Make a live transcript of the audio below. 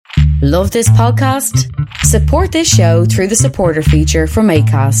Love this podcast? Support this show through the supporter feature from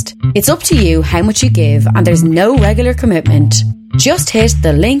Acast. It's up to you how much you give and there's no regular commitment. Just hit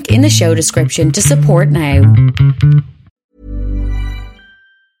the link in the show description to support now.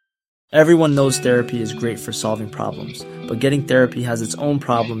 Everyone knows therapy is great for solving problems, but getting therapy has its own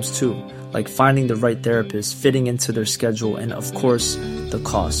problems too, like finding the right therapist, fitting into their schedule, and of course, the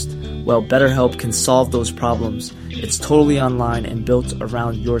cost. Well, BetterHelp can solve those problems. It's totally online and built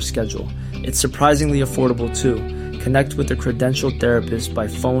around your schedule. It's surprisingly affordable too. Connect with a credentialed therapist by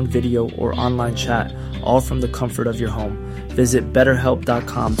phone, video, or online chat, all from the comfort of your home. Visit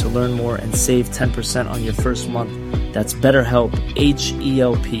BetterHelp.com to learn more and save 10% on your first month. That's BetterHelp,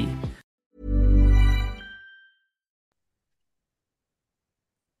 H-E-L-P.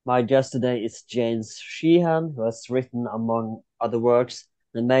 My guest today is James Sheehan, who has written, among other works,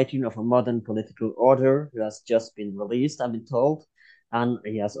 The Making of a Modern Political Order, who has just been released, I've been told, and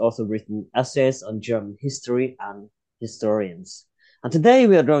he has also written essays on German history and historians. And today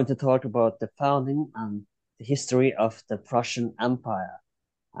we are going to talk about the founding and the history of the Prussian Empire.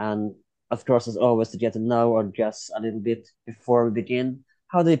 And of course, as always, to get to know our guests a little bit before we begin,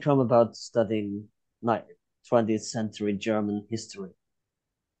 how did you come about studying 20th century German history?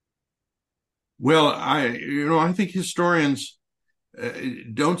 Well, I think historians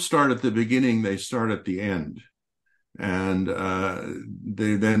don't start at the beginning, they start at the end. And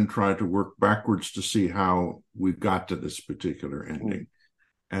they then try to work backwards to see how we got to this particular ending.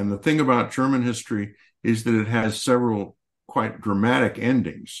 And the thing about German history is that it has several quite dramatic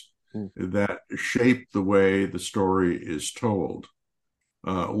endings that shape the way the story is told.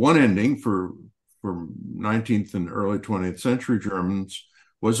 One ending for 19th and early 20th century Germans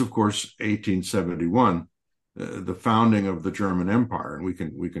was, of course, 1871, the founding of the German Empire, and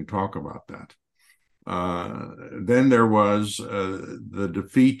we can talk about that. Then there was the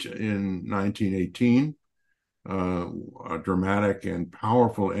defeat in 1918, a dramatic and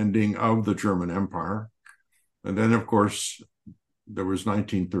powerful ending of the German Empire. And then, of course, there was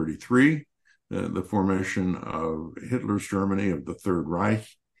 1933, the formation of Hitler's Germany, of the Third Reich.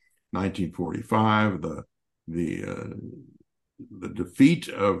 1945, the defeat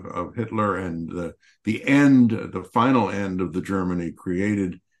of Hitler and the final end of the Germany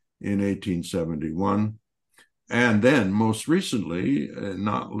created in 1871. And then most recently,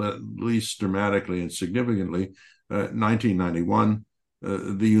 not least dramatically and significantly, 1991,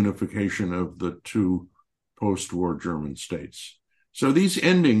 the unification of the two post-war German states. So these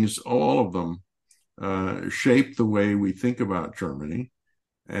endings, all of them, shape the way we think about Germany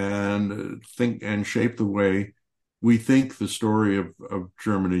and shape the way we think the story of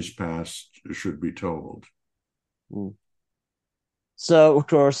Germany's past should be told. So, of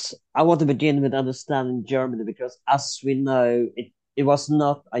course, I want to begin with understanding Germany because, as we know, it was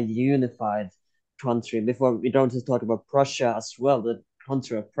not a unified country. Before we don't just talk about Prussia as well, the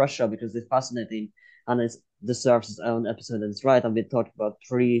country of Prussia, because it's fascinating and it deserves its own episode in its right. And we talked about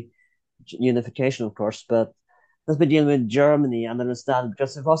pre-unification, of course, but let's begin with Germany and understand,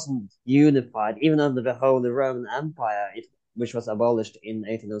 because it wasn't unified, even under the Holy Roman Empire, which was abolished in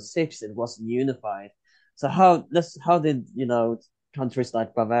 1806, it wasn't unified. So how did, countries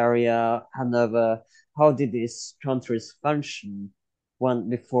like Bavaria, Hanover, how did these countries function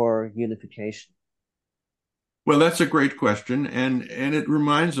before unification? Well, that's a great question, and it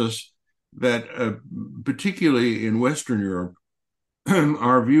reminds us that particularly in Western Europe,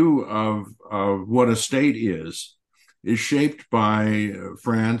 our view of what a state is shaped by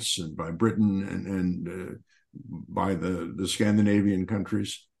France and by Britain and by the Scandinavian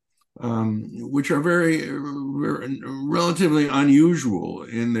countries, which are very relatively unusual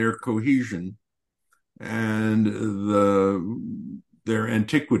in their cohesion and their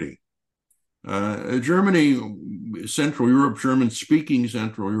antiquity. Germany, Central Europe, German-speaking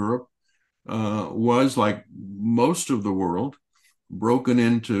Central Europe, was, like most of the world, broken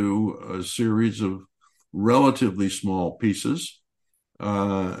into a series of relatively small pieces.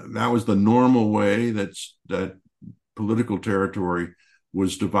 That was the normal way that political territory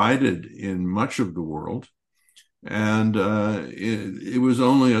was divided in much of the world. And it was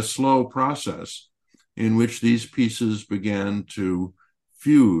only a slow process in which these pieces began to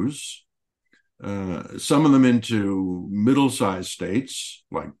fuse, some of them into middle-sized states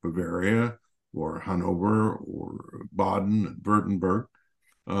like Bavaria or Hanover or Baden and Württemberg,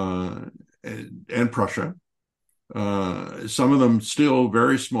 and Prussia. Some of them still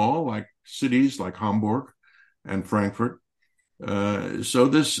very small, like cities like Hamburg and Frankfurt. So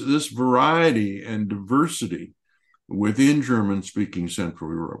this variety and diversity within German-speaking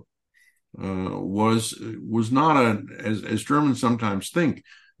Central Europe was not as Germans sometimes think,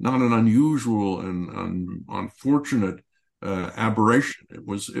 not an unusual and unfortunate aberration. It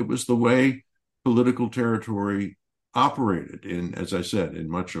was the way political territory operated in, as I said, in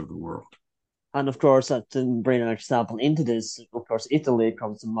much of the world. And of course, to bring an example into this, of course, Italy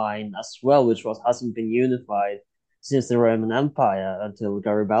comes to mind as well, which hasn't been unified since the Roman Empire until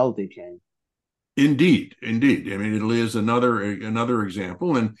Garibaldi came. Indeed. I mean, Italy is another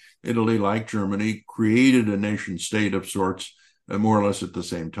example, and Italy, like Germany, created a nation state of sorts more or less at the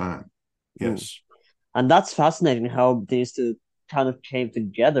same time. Yes. And that's fascinating how these two kind of came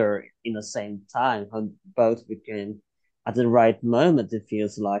together in the same time, how both became at the right moment. It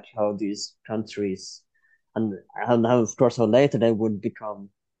feels like how these countries, and how, of course, how later they would become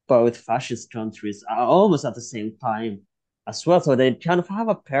both fascist countries almost at the same time as well. So they kind of have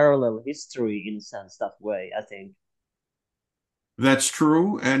a parallel history in a sense that way, I think. That's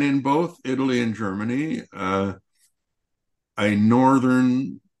true. And in both Italy and Germany, a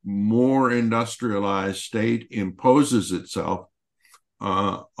northern, more industrialized state imposes itself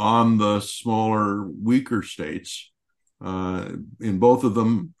on the smaller, weaker states. In both of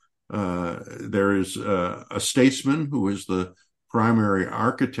them, there is a statesman who is the primary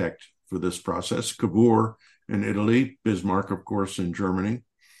architect for this process, Cavour in Italy, Bismarck, of course, in Germany.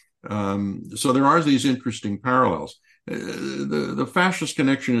 So there are these interesting parallels. The fascist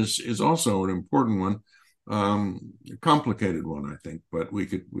connection is also an important one, a complicated one, I think, but we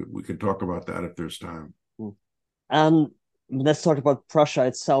could talk about that if there's time. Let's talk about Prussia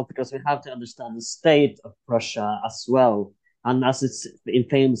itself, because we have to understand the state of Prussia as well. And as it's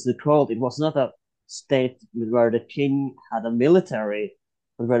famously called, it was not a state where the king had a military,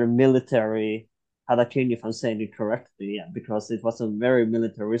 but where the military had a king, if I'm saying it correctly, because it was a very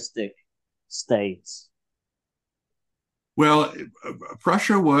militaristic state. Well,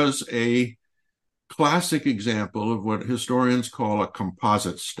 Prussia was a classic example of what historians call a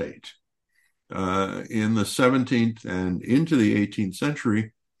composite state. In the 17th and into the 18th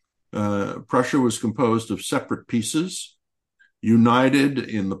century, Prussia was composed of separate pieces, united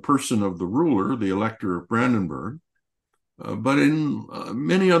in the person of the ruler, the Elector of Brandenburg, but in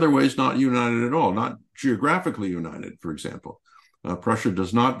many other ways not united at all, not geographically united, for example. Prussia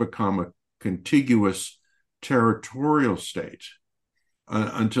does not become a contiguous territorial state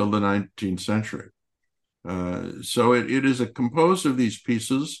until the 19th century. So it is composed of these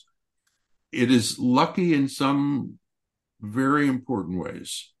pieces. It is lucky in some very important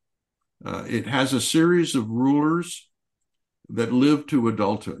ways. It has a series of rulers that live to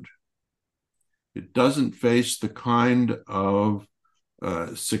adulthood. It doesn't face the kind of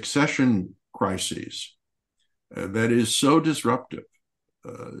succession crises that is so disruptive.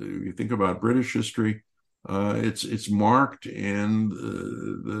 You think about British history, it's marked in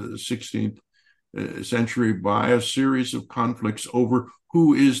the 16th century by a series of conflicts over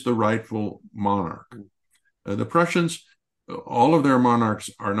who is the rightful monarch. The Prussians, all of their monarchs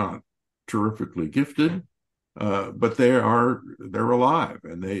are not terrifically gifted, but they're alive,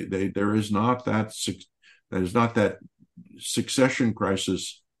 and there is not that succession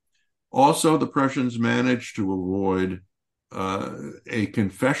crisis. Also, the Prussians managed to avoid a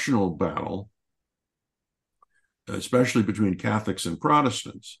confessional battle, especially between Catholics and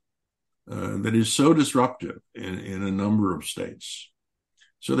Protestants, that is so disruptive in a number of states.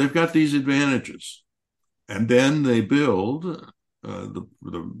 So they've got these advantages. And then they build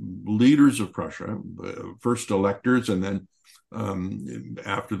the leaders of Prussia, first electors, and then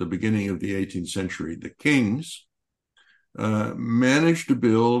after the beginning of the 18th century, the kings, managed to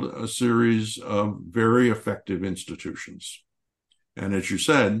build a series of very effective institutions. And as you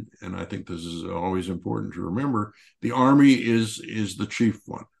said, and I think this is always important to remember, the army is the chief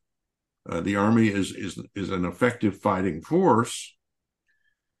one. The army is an effective fighting force,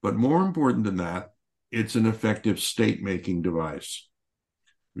 but more important than that, it's an effective state-making device.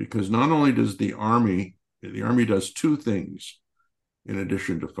 Because not only does the army does two things in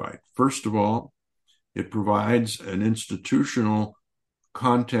addition to fight. First of all, it provides an institutional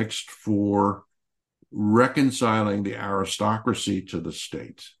context for reconciling the aristocracy to the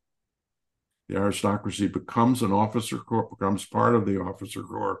state. The aristocracy becomes an officer corps, becomes part of the officer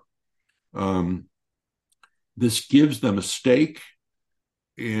corps. This gives them a stake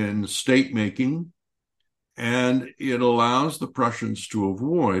in state making, and it allows the Prussians to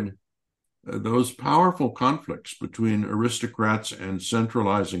avoid those powerful conflicts between aristocrats and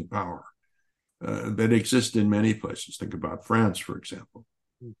centralizing power that exist in many places. Think about France, for example.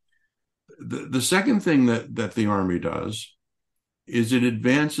 The second thing that the army does is it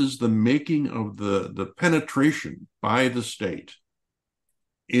advances the making of the penetration by the state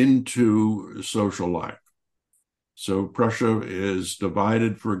into social life. So Prussia is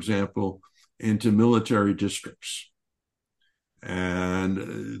divided, for example, into military districts.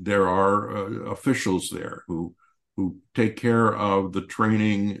 And there are officials there who take care of the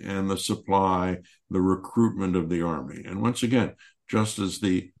training and the supply, the recruitment of the army. And once again, just as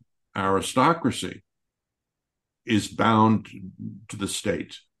the aristocracy is bound to the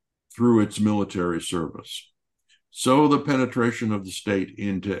state through its military service, so the penetration of the state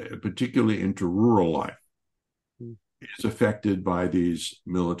particularly into rural life, is affected by these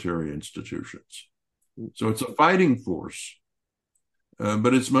military institutions. So it's a fighting force,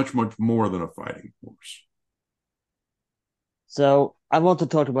 but it's much, much more than a fighting force. So I want to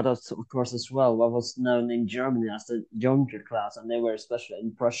talk about, of course, as well, what was known in Germany as the Junker class, and they were especially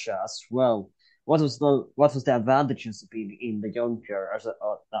in Prussia as well. What was the advantages of being in the Junker,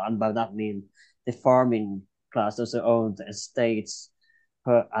 and by that I mean the farming class, those who owned estates,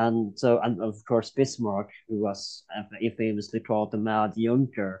 and of course Bismarck, who was famously called the Mad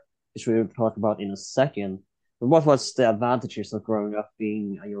Junker, which we will talk about in a second. But what was the advantages of growing up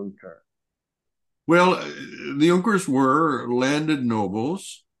being a Junker? Well, the Junkers were landed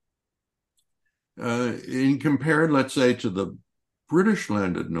nobles. In compared, let's say, to the British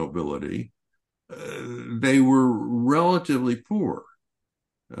landed nobility, they were relatively poor.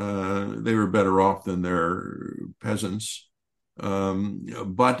 They were better off than their peasants,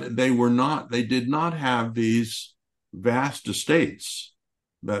 but they did not have these vast estates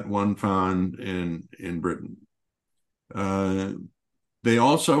that one found in Britain. They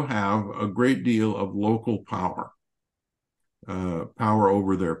also have a great deal of local power, power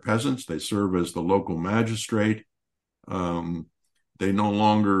over their peasants. They serve as the local magistrate. They no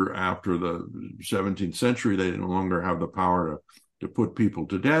longer, after the 17th century, they no longer have the power to put people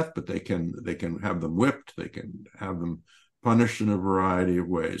to death, but they can have them whipped. They can have them punished in a variety of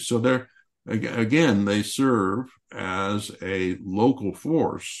ways. So they serve as a local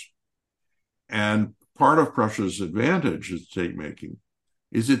force. And part of Prussia's advantage in state making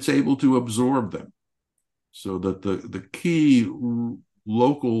is it's able to absorb them, so that the key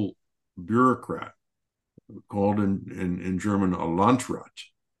local bureaucrat, called in German a Landrat,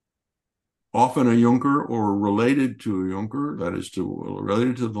 often a Junker or related to a Junker, that is,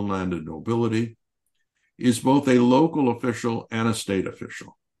 related to the landed nobility, is both a local official and a state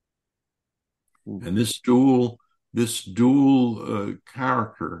official. And this dual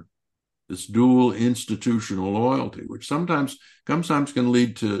character, this dual institutional loyalty, which sometimes can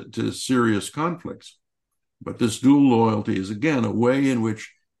lead to serious conflicts. But this dual loyalty is, again, a way in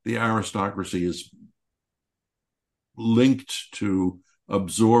which the aristocracy is linked to,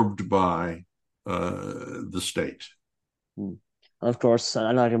 absorbed by the state. Of course,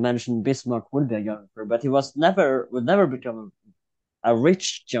 like I mentioned, Bismarck would be a Junker, but he would never become a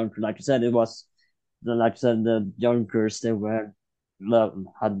rich Junker. Like you said, the Junkers, they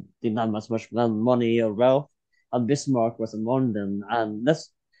didn't have much money or wealth, and Bismarck was among them. And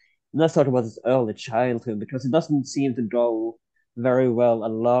let's talk about his early childhood, because he doesn't seem to go very well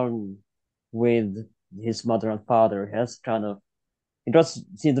along with his mother and father. He does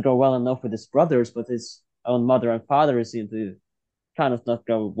seem to go well enough with his brothers, but his own mother and father seem to kind of not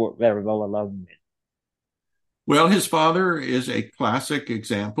go very well along with. Well, his father is a classic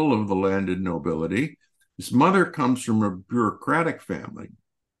example of the landed nobility. His mother comes from a bureaucratic family,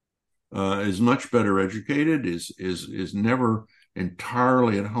 is much better educated, is never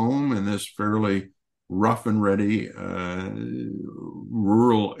entirely at home in this fairly rough and ready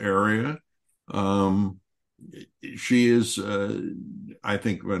rural area. She is, I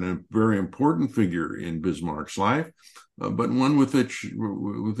think, a very important figure in Bismarck's life, but one with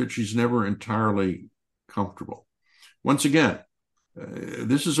which she's never entirely comfortable. Once again,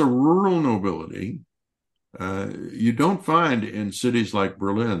 this is a rural nobility. You don't find in cities like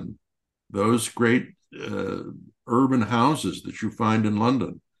Berlin those great urban houses that you find in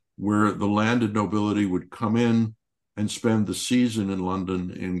London, where the landed nobility would come in and spend the season in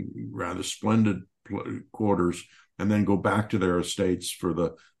London in rather splendid quarters, and then go back to their estates for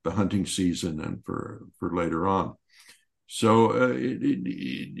the hunting season and for later on. So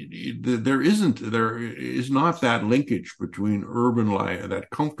there is not that linkage between urban life, that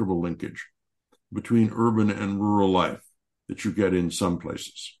comfortable linkage between urban and rural life that you get in some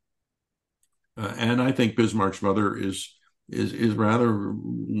places. And I think Bismarck's mother is rather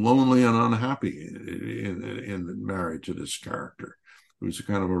lonely and unhappy in married to this character, who's a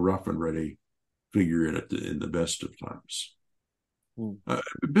kind of a rough and ready figure in the best of times.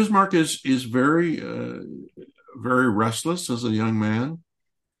 Bismarck is very very restless as a young man.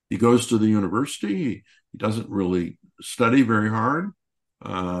 He goes to the university. He doesn't really study very hard.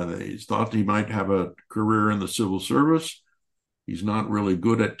 He thought he might have a career in the civil service. He's not really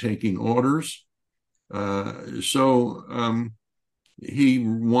good at taking orders. So he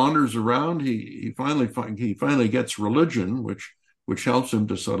wanders around. He finally gets religion, which helps him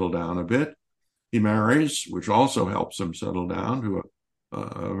to settle down a bit. He marries, which also helps him settle down to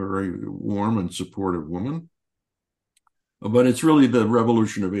a very warm and supportive woman. But it's really the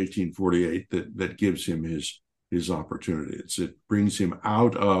revolution of 1848 that gives him his opportunity. It brings him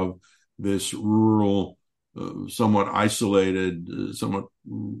out of this rural, somewhat isolated, somewhat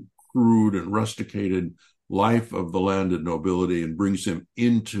crude and rusticated life of the landed nobility and brings him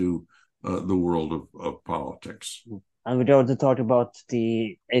into the world of politics. And we're going to talk about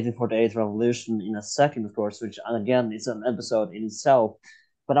the 1848 revolution in a second, of course, which, again, is an episode in itself.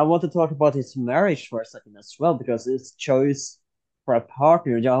 But I want to talk about his marriage for a second as well, because his choice for a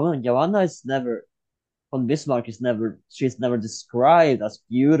partner, Joanna is never, von Bismarck she's never described as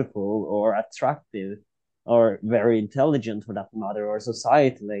beautiful or attractive or very intelligent for that matter, or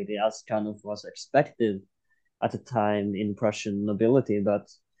society lady, as kind of was expected at the time in Prussian nobility.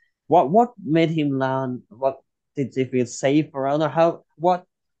 But what made him land? What did he feel safe around her?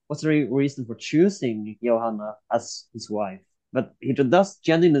 What's the reason for choosing Johanna as his wife? But he does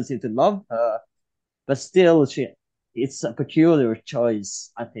genuinely seem to love her, but still, it's a peculiar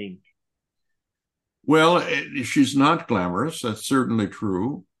choice, I think. Well, she's not glamorous. That's certainly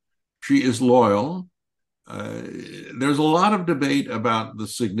true. She is loyal. There's a lot of debate about the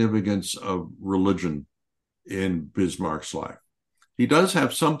significance of religion in Bismarck's life. He does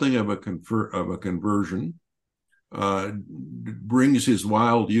have something of a conversion. Brings his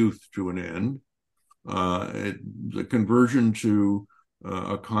wild youth to an end. The conversion to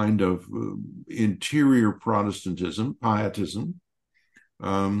a kind of interior Protestantism, pietism.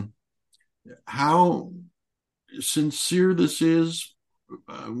 How sincere this is,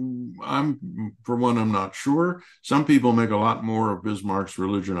 I'm not sure. Some people make a lot more of Bismarck's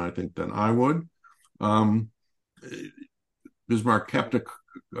religion, I think, than I would. Bismarck kept a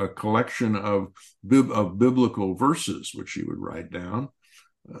collection of biblical verses, which he would write down.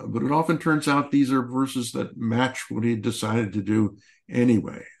 But it often turns out these are verses that match what he decided to do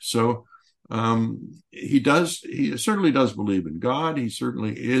anyway. So he certainly does believe in God. He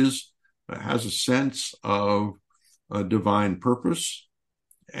certainly has a sense of a divine purpose.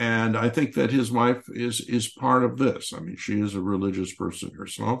 And I think that his wife is part of this. I mean, she is a religious person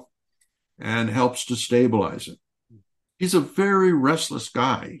herself and helps to stabilize it. He's a very restless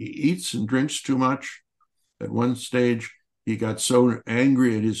guy. He eats and drinks too much. At one stage, he got so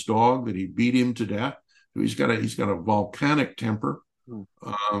angry at his dog that he beat him to death. So he's got a volcanic temper,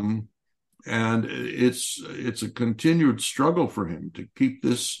 and it's a continued struggle for him to keep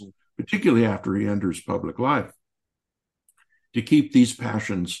this, particularly after he enters public life, to keep these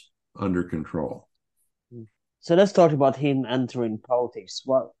passions under control. So let's talk about him entering politics.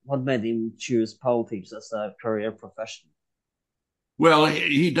 What made him choose politics as a career profession? Well,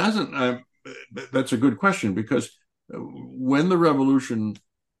 he doesn't. That's a good question, because when the revolution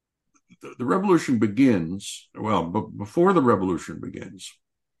begins, before the revolution begins,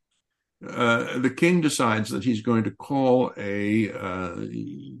 the king decides that he's going to call a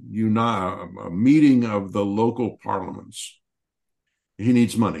meeting of the local parliaments. He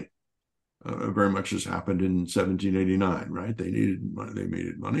needs money. Very much has happened in 1789, right? They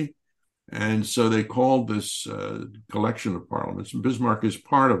needed money. And so they called this collection of parliaments, and Bismarck is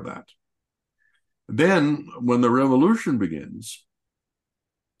part of that. Then, when the revolution begins,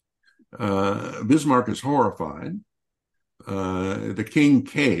 Bismarck is horrified. The king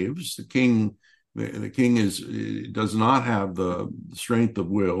caves. The king does not have the strength of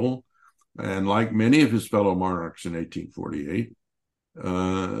will, and like many of his fellow monarchs in 1848,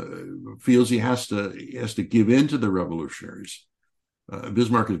 feels he has to give in to the revolutionaries.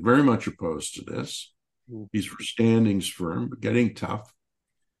 Bismarck is very much opposed to this. He's for standings firm, but getting tough.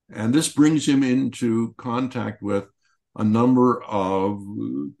 And this brings him into contact with a number of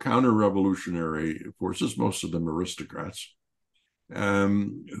counter-revolutionary forces, most of them aristocrats,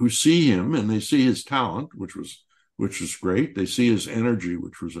 who see him, and they see his talent, which was great. They see his energy,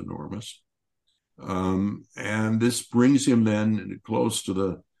 which was enormous. And this brings him then close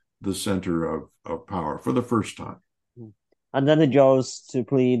to the center of power for the first time. And then he goes to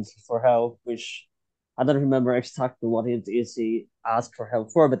plead for help, which I don't remember exactly what it is he asked for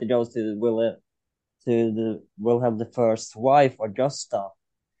help for, but he goes to Wilhelm the First wife, Augusta,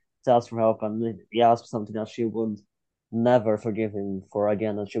 to ask for help, and he asks something that she would never forgive him for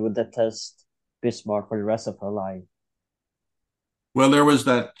again, and she would detest Bismarck for the rest of her life. Well, there was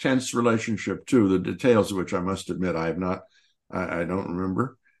that tense relationship too, the details of which I must admit I have I don't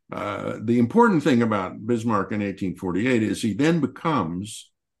remember. The important thing about Bismarck in 1848 is he then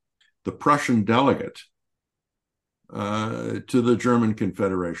becomes the Prussian delegate to the German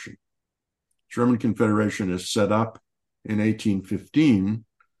Confederation. German Confederation is set up in 1815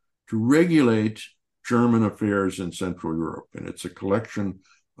 to regulate German affairs in Central Europe. And it's a collection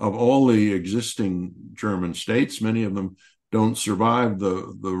of all the existing German states. Many of them don't survive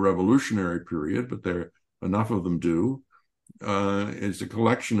the revolutionary period, but enough of them do. It's a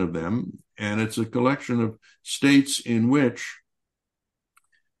collection of them, and it's a collection of states in which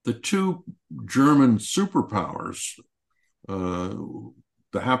the two German superpowers, the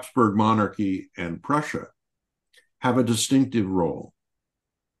Habsburg monarchy and Prussia, have a distinctive role.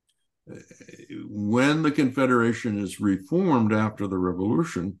 When the Confederation is reformed after the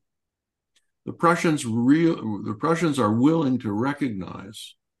Revolution, the Prussians are willing to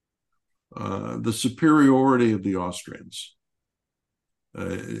recognize the superiority of the Austrians.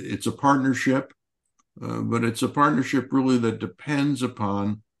 It's a partnership, but it's a partnership really that depends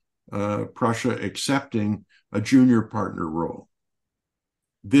upon Prussia accepting a junior partner role.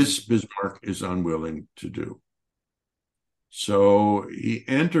 This Bismarck is unwilling to do. So he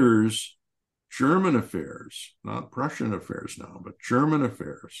enters German affairs, not Prussian affairs now, but German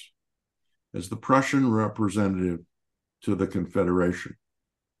affairs, as the Prussian representative to the Confederation.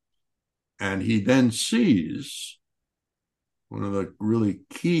 And he then sees one of the really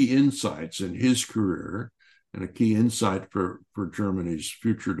key insights in his career and a key insight for Germany's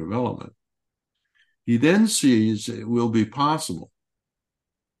future development. He then sees it will be possible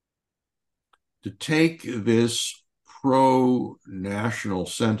to take this pro-national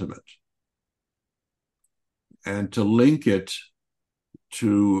sentiment and to link it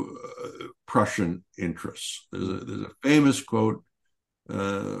to Prussian interests. There's a famous quote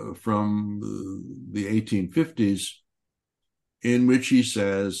from the 1850s in which he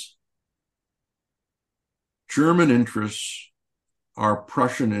says, German interests are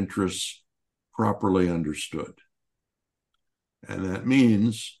Prussian interests properly understood. And that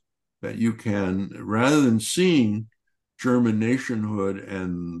means that you can, rather than seeing German nationhood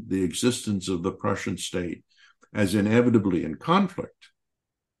and the existence of the Prussian state as inevitably in conflict,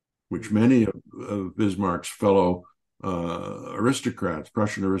 which many of Bismarck's fellow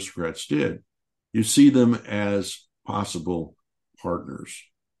Prussian aristocrats did, you see them as possible partners.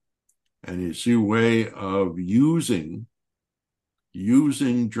 And you see a way of using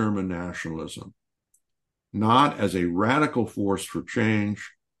German nationalism, not as a radical force for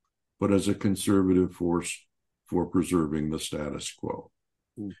change, but as a conservative force for preserving the status quo.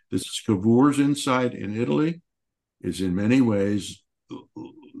 This is Cavour's insight in Italy, is in many ways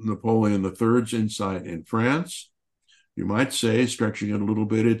Napoleon III's insight in France. You might say, stretching it a little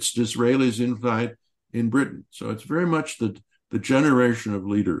bit, it's Disraeli's insight in Britain. So it's very much the generation of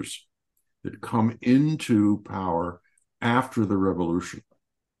leaders that come into power after the revolution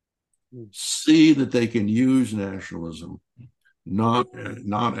see that they can use nationalism not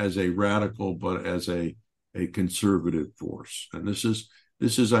as a radical, but as a conservative force. And this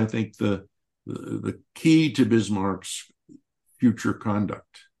is, I think, the key to Bismarck's future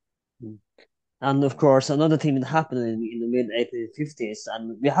conduct. And of course, another thing that happened in the mid 1850s,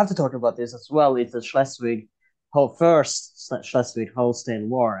 and we have to talk about this as well, is the first Schleswig-Holstein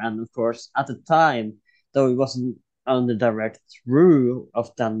War. And of course, at the time, though it wasn't under direct rule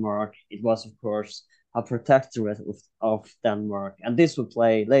of Denmark, it was of course a protectorate of Denmark. And this would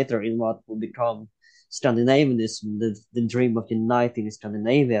play later in what would become Scandinavianism, the dream of uniting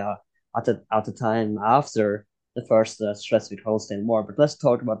Scandinavia at the time after the first Schleswig-Holstein War. But let's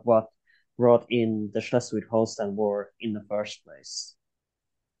talk about what brought in the Schleswig-Holstein War in the first place.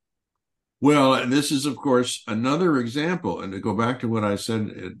 Well, this is, of course, another example, and to go back to what I said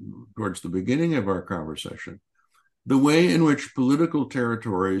towards the beginning of our conversation, the way in which political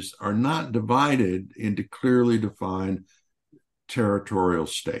territories are not divided into clearly defined territorial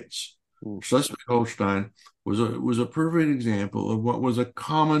states. Schleswig-Holstein was a perfect example of what was a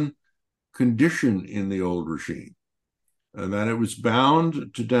common condition in the old regime, that it was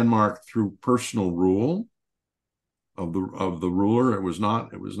bound to Denmark through personal rule of the ruler. It was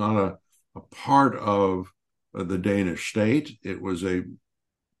not a part of the Danish state. It was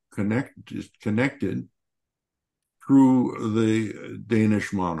connected through the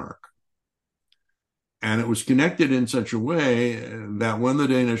Danish monarch. And it was connected in such a way that when the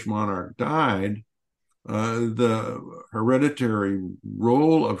Danish monarch died, the hereditary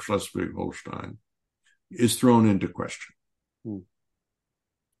role of Schleswig-Holstein is thrown into question.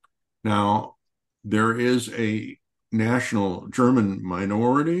 Now, there is a national German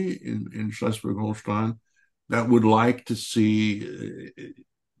minority in Schleswig-Holstein. that would like to see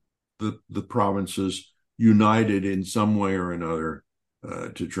the provinces united in some way or another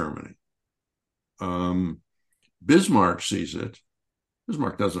to Germany. Bismarck sees it.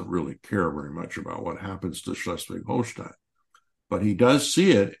 Bismarck doesn't really care very much about what happens to Schleswig-Holstein, but he does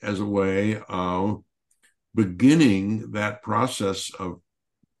see it as a way of beginning that process of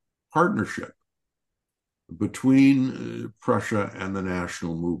partnership between Prussia and the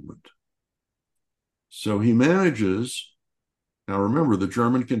national movement. So he manages, now remember, the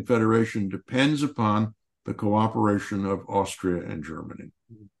German Confederation depends upon the cooperation of Austria and Germany.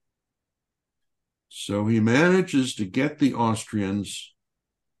 So he manages to get the Austrians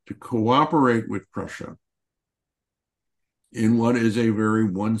to cooperate with Prussia in what is a very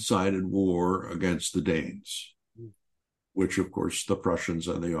one-sided war against the Danes, which, of course, the Prussians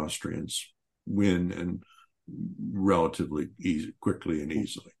and the Austrians win, and relatively quickly and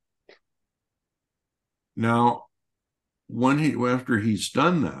easily. Now, after he's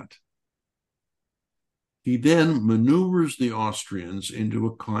done that, he then maneuvers the Austrians into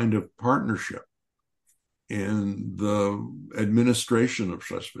a kind of partnership in the administration of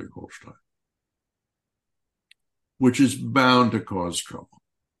Schleswig-Holstein, which is bound to cause trouble.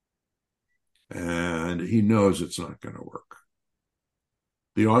 And he knows it's not going to work.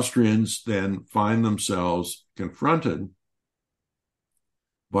 The Austrians then find themselves confronted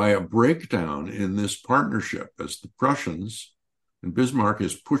by a breakdown in this partnership as the Prussians, and Bismarck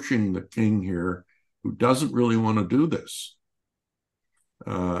is pushing the king here, who doesn't really want to do this,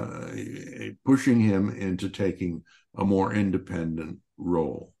 pushing him into taking a more independent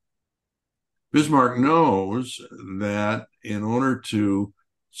role. Bismarck knows that in order to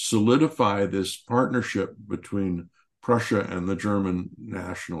solidify this partnership between Prussia and the German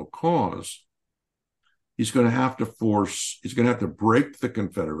national cause, he's going to have to break the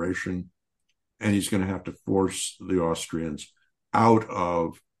Confederation, and he's going to have to force the Austrians out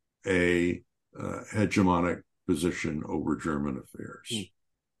of a hegemonic position over German affairs.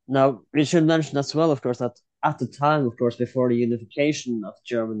 Now, we should mention as well, of course, that at the time, of course, before the unification of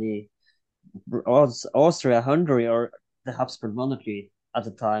Germany, Austria-Hungary, or the Habsburg monarchy at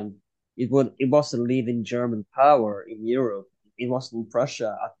the time, it was a leading German power in Europe. It wasn't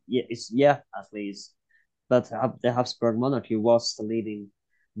Prussia yet, at least, but the Habsburg monarchy was the leading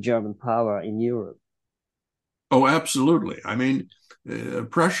German power in Europe. Oh, absolutely. I mean,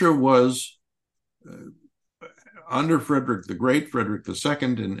 Prussia was under Frederick the Great, Frederick II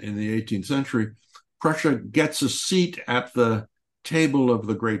in the 18th century. Prussia gets a seat at the table of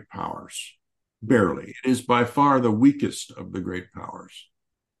the great powers, barely. It is by far the weakest of the great powers.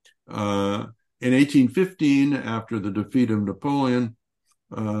 In 1815, after the defeat of Napoleon,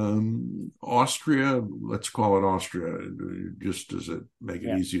 Austria, let's call it Austria, just does it make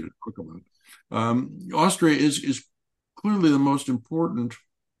it easy to talk about. Austria is clearly the most important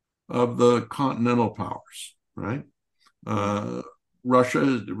of the continental powers, right?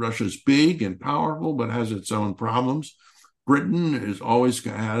 Russia's big and powerful, but has its own problems. Britain has always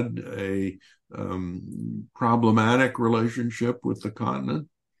had a problematic relationship with the continent.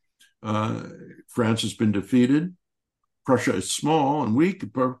 France has been defeated. Prussia is small and weak.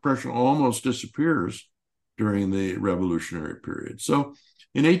 Prussia almost disappears during the revolutionary period. So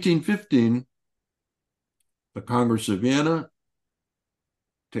in 1815, the Congress of Vienna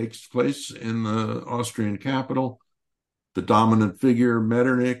takes place in the Austrian capital. The dominant figure,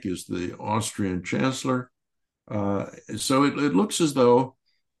 Metternich, is the Austrian chancellor. So it looks as though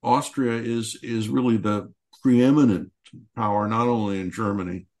Austria is really the preeminent power, not only in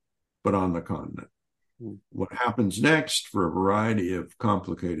Germany, but on the continent. What happens next, for a variety of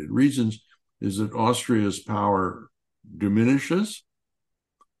complicated reasons, is that Austria's power diminishes,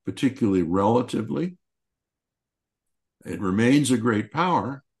 particularly relatively. It remains a great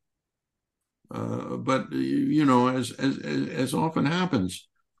power, but as often happens,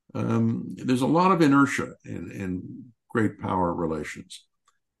 there's a lot of inertia in great power relations,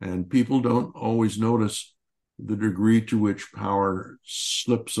 and people don't always notice the degree to which power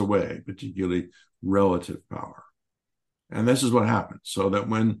slips away, particularly relative power. And this is what happens. So that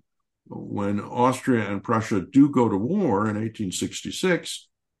when Austria and Prussia do go to war in 1866,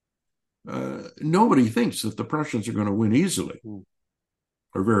 nobody thinks that the Prussians are going to win easily,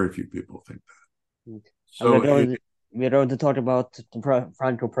 or very few people think that. So we're going to talk about the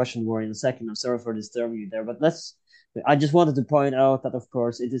Franco-Prussian War in a second. I'm sorry for disturbing you there, but I just wanted to point out that, of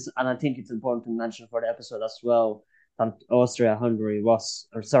course, it is, and I think it's important to mention for the episode as well, that Austria-Hungary was,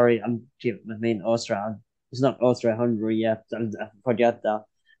 or sorry, I mean Austria. It's not Austria-Hungary yet. I forget that.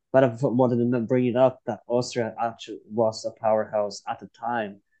 But I wanted to bring it up that Austria actually was a powerhouse at the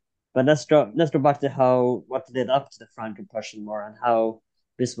time. But let's go back to what led up to the Franco-Prussian War and how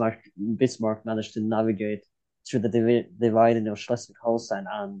Bismarck managed to navigate through the dividing of Schleswig-Holstein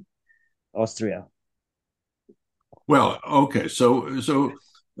and Austria. Well, okay, so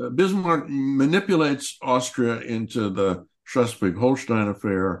Bismarck manipulates Austria into the Schleswig-Holstein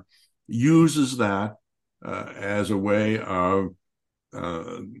affair, uses that as a way of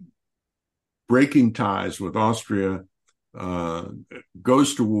breaking ties with Austria,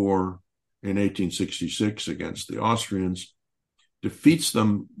 goes to war in 1866 against the Austrians, defeats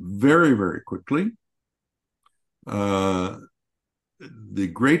them very, very quickly. The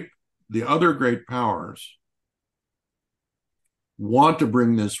other great powers want to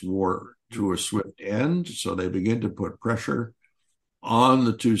bring this war to a swift end, so they begin to put pressure on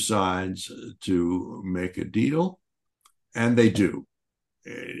the two sides to make a deal, and they do.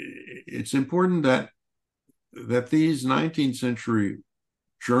 It's important that these 19th century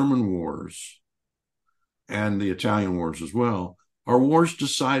German wars and the Italian wars as well are wars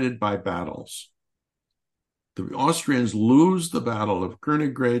decided by battles. The Austrians lose the Battle of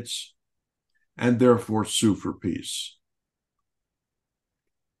Königgrätz and therefore sue for peace.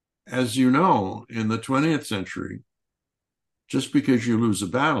 As you know, in the 20th century, just because you lose a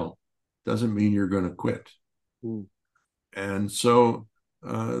battle doesn't mean you're going to quit. Mm. And so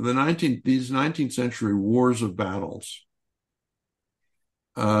these 19th century wars of battles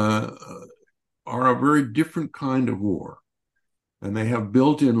are a very different kind of war, and they have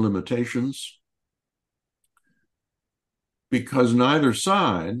built-in limitations because neither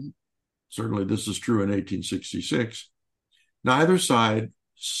side, certainly this is true in 1866, neither side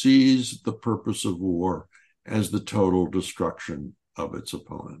sees the purpose of war as the total destruction of its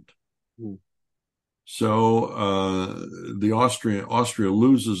opponent. Mm. So Austria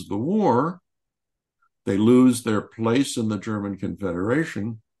loses the war. They lose their place in the German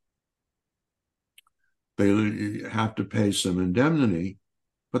Confederation. They have to pay some indemnity,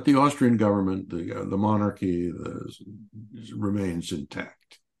 but the Austrian government, the monarchy, remains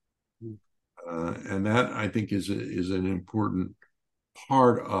intact. Mm. And that, I think, is an important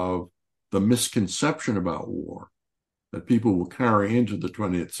part of the misconception about war that people will carry into the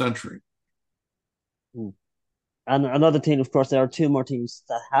 20th century. And another thing, of course, there are two more things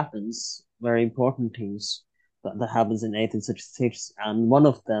that happens, very important things that happens in 1866, and one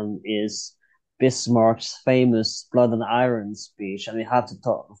of them is Bismarck's famous Blood and Iron speech, and we have to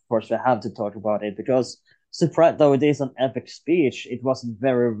talk about it because, surprised though it is an epic speech, it wasn't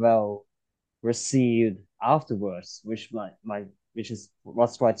very well received afterwards, which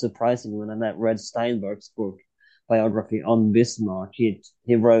was quite surprising when I read Steinberg's book biography on Bismarck. He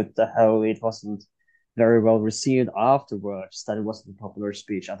wrote how it wasn't very well received afterwards, that it wasn't a popular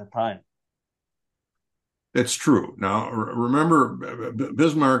speech at the time. It's true. Now, remember,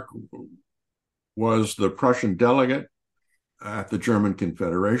 Bismarck was the Prussian delegate at the German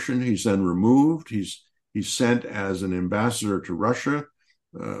Confederation. He's then removed. He's sent as an ambassador to Russia,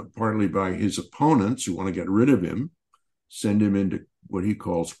 partly by his opponents who want to get rid of him, send him into what he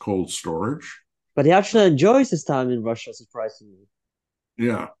calls cold storage. But he actually enjoys his time in Russia, surprisingly.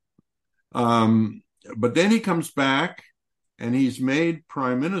 Yeah. But then he comes back and he's made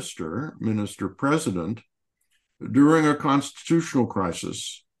prime minister, minister-president, during a constitutional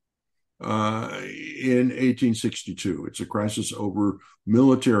crisis in 1862. It's a crisis over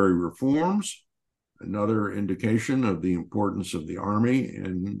military reforms, another indication of the importance of the army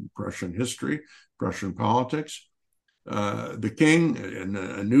in Prussian history, Prussian politics. The king,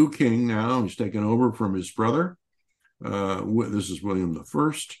 a new king now, he's taken over from his brother. This is William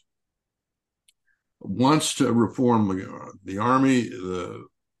I. Wants to reform the army.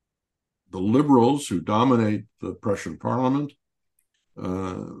 The liberals who dominate the Prussian parliament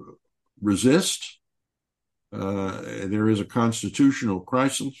resist. There is a constitutional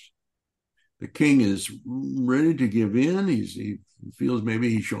crisis. The king is ready to give in. He feels maybe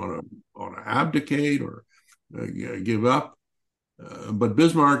he ought to abdicate or give up. But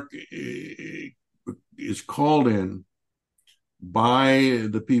Bismarck is called in by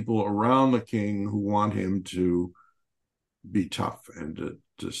the people around the king who want him to be tough and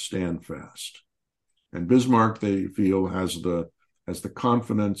to stand fast. And Bismarck, they feel, has the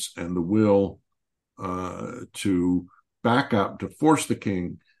confidence and the will to back up, to force the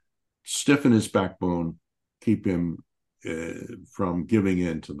king, stiffen his backbone, keep him from giving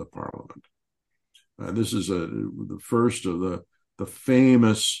in to the parliament. This is the first of the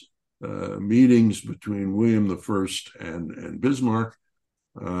famous meetings between William I and Bismarck.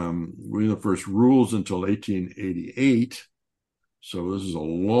 William I rules until 1888. So this is a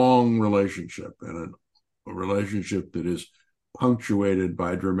long relationship, and a relationship that is punctuated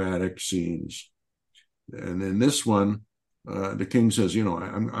by dramatic scenes. And in this one, the king says,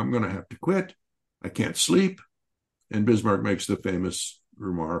 I'm going to have to quit. I can't sleep. And Bismarck makes the famous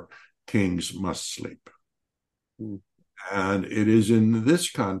remark, kings must sleep. And it is in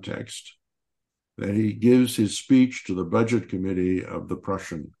this context that he gives his speech to the budget committee of the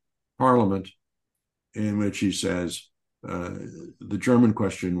Prussian parliament, in which he says, the German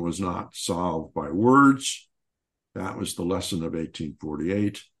question was not solved by words. That was the lesson of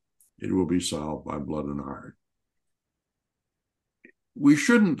 1848. It will be solved by blood and iron. We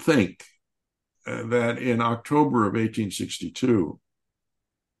shouldn't think that in October of 1862,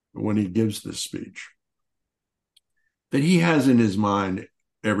 when he gives this speech, that he has in his mind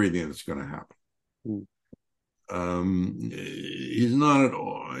everything that's going to happen. He's not at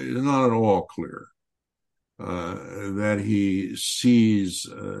all clear that he sees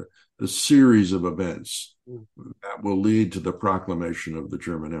the series of events that will lead to the proclamation of the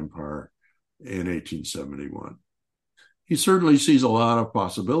German Empire in 1871. He certainly sees a lot of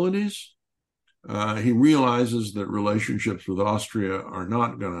possibilities. He realizes that relationships with Austria are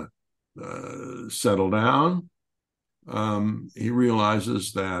not going to settle down. He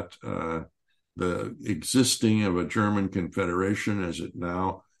realizes that the existing of a German confederation as it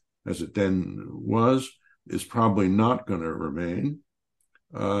then was, is probably not going to remain.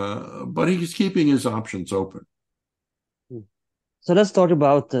 But he's keeping his options open. So let's talk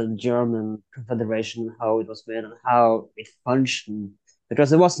about the German Confederation, how it was made and how it functioned.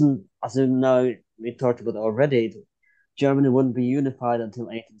 Because it wasn't, as you know, we talked about already, Germany wouldn't be unified until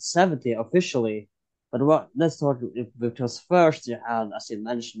 1870 officially. But let's talk, because first you had, as you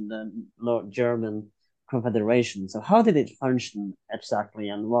mentioned, the German Confederation. So how did it function exactly,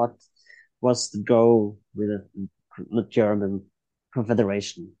 and what was the goal with the German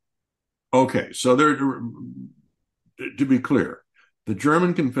Confederation? Okay, so to be clear, the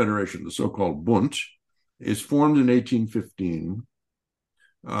German Confederation, the so-called Bund, is formed in 1815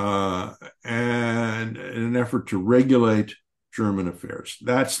 and in an effort to regulate German affairs.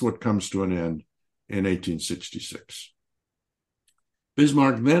 That's what comes to an end in 1866.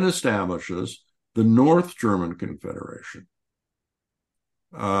 Bismarck then establishes the North German Confederation.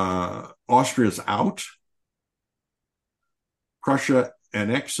 Austria's out. Prussia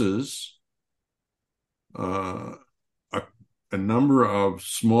annexes a number of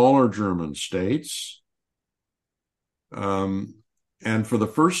smaller German states. And for the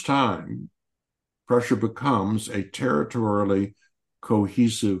first time, Prussia becomes a territorially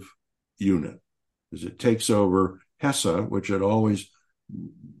cohesive unit, as it takes over Hesse, which had always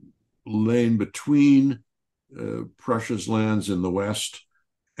lain between Prussia's lands in the west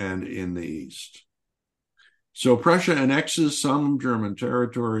and in the east. So Prussia annexes some German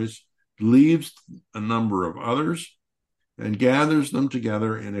territories, leaves a number of others, and gathers them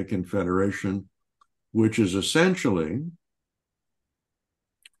together in a confederation, which is essentially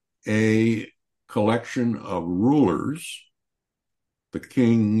a collection of rulers, the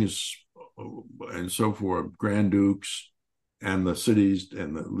kings and so forth, grand dukes, and the cities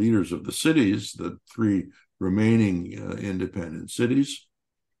and the leaders of the cities, the three remaining independent cities,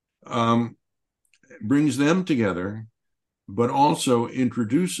 brings them together, but also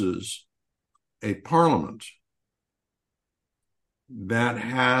introduces a parliament that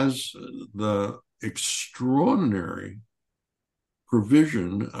has the extraordinary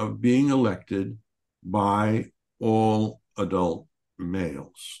provision of being elected by all adult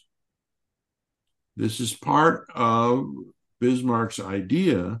males. This is part of Bismarck's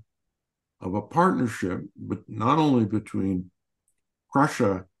idea of a partnership, but not only between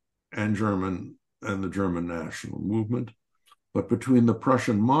Prussia and the German national movement, but between the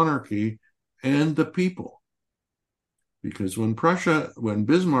Prussian monarchy and the people. Because when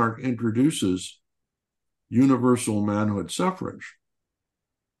Bismarck introduces universal manhood suffrage,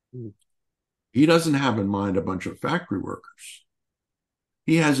 he doesn't have in mind a bunch of factory workers.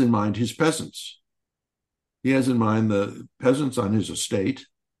 He has in mind his peasants. He has in mind the peasants on his estate,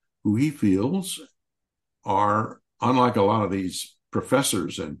 who he feels are, unlike a lot of these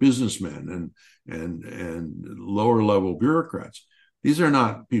professors and businessmen and lower level bureaucrats, these are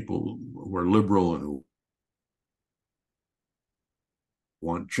not people who are liberal and who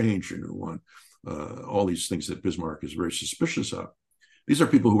want change and who want all these things that Bismarck is very suspicious of. These are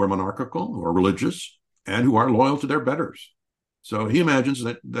people who are monarchical, who are religious, and who are loyal to their betters. So he imagines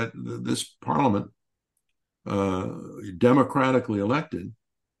that this parliament, democratically elected,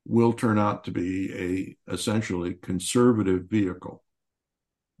 will turn out to be a essentially conservative vehicle.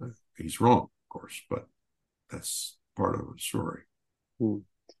 He's wrong, of course, but that's part of the story.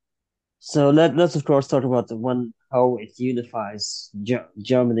 So let's of course talk about how it unifies.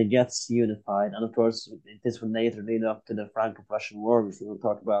 Germany gets unified, and of course this will later lead up to the Franco-Prussian War, which we will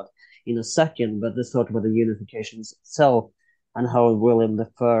talk about in a second. But let's talk about the unification itself and how William the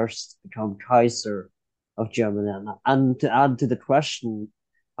First become Kaiser of Germany. And to add to the question,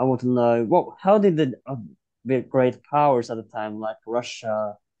 I want to know how did the great powers at the time, like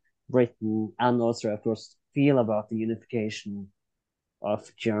Russia, Britain, and Austria, of course, feel about the unification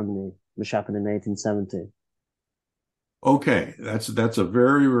of Germany, which happened in 1870? Okay, that's a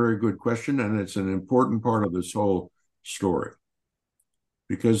very, very good question, and it's an important part of this whole story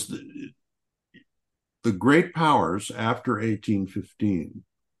because the great powers after 1815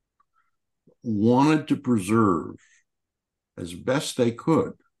 wanted to preserve as best they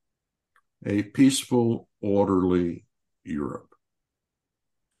could a peaceful, orderly Europe.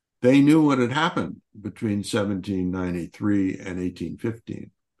 They knew what had happened between 1793 and 1815.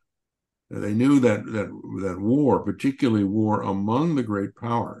 They knew that war, particularly war among the great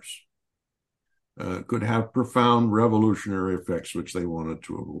powers, could have profound revolutionary effects, which they wanted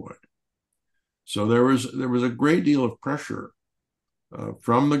to avoid. So there was a great deal of pressure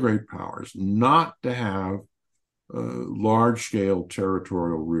from the great powers not to have large-scale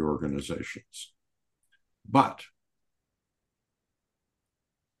territorial reorganizations. But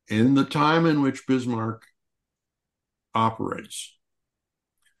in the time in which Bismarck operates,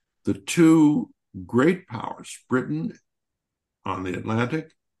 the two great powers, Britain on the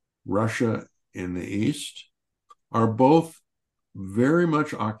Atlantic, Russia in the East, are both very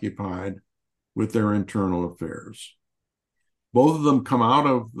much occupied with their internal affairs. Both of them come out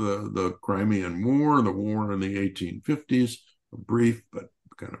of the Crimean War, the war in the 1850s, a brief but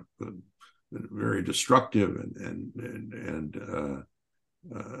kind of very destructive and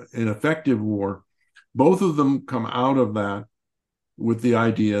ineffective war. Both of them come out of that with the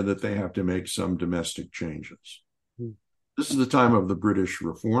idea that they have to make some domestic changes. This is the time of the British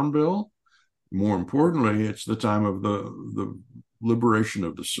Reform Bill. More importantly, it's the time of the liberation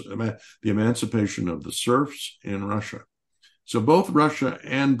of the emancipation of the serfs in Russia. So both Russia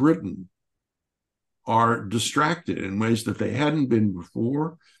and Britain are distracted in ways that they hadn't been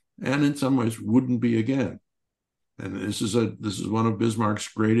before, and in some ways wouldn't be again. And this is one of Bismarck's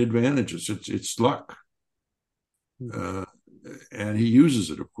great advantages. It's luck, and he uses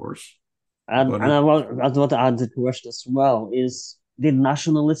it, of course. And I want to add to the question as well, did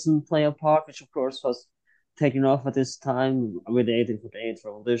nationalism play a part, which of course was taken off at this time with the 1848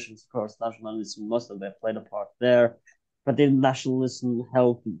 revolutions? Of course, nationalism must have played a part there. But did nationalism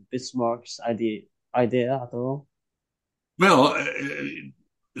help Bismarck's idea at all? Well,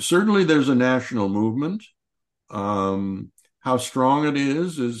 certainly there's a national movement. How strong it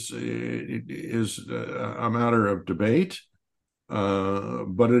is a matter of debate.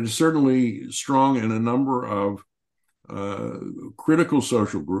 But it is certainly strong in a number of critical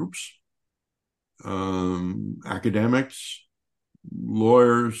social groups, academics,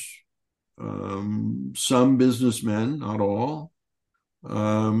 lawyers, some businessmen, not all.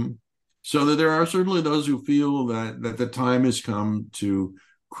 So that there are certainly those who feel that the time has come to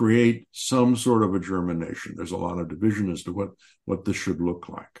create some sort of a German nation. There's a lot of division as to what this should look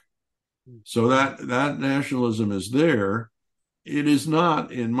like. So that nationalism is there. It is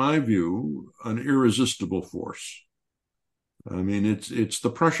not, in my view, an irresistible force. I mean, it's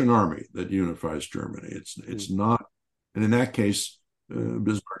the Prussian army that unifies Germany. It's not, and in that case,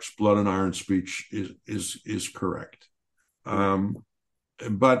 Bismarck's blood and iron speech is correct.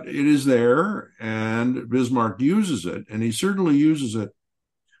 But it is there, and Bismarck uses it, and he certainly uses it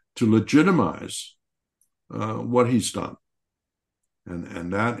to legitimize what he's done,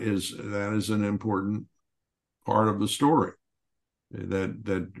 and that is an important part of the story.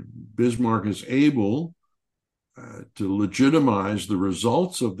 That Bismarck is able to legitimize the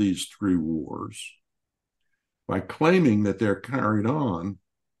results of these three wars by claiming that they're carried on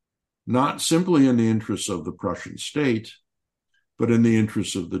not simply in the interests of the Prussian state, but in the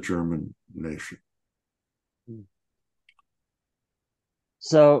interests of the German nation.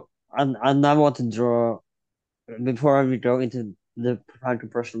 So, and I want to draw, before we go into the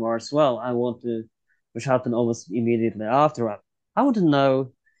Franco-Prussian War as well, which happened almost immediately after, I want to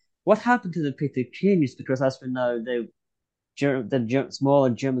know what happened to the petty kingdoms, because as we know, the smaller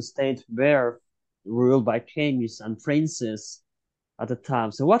German states were ruled by kings and princes at the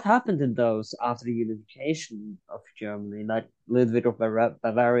time. So what happened to those after the unification of Germany, like Ludwig of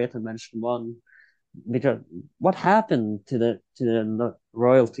Bavaria, to mention one? Because what happened to the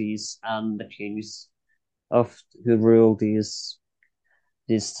royalties and the kings who ruled these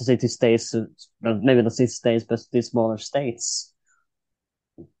city states, maybe not city states, but these smaller states?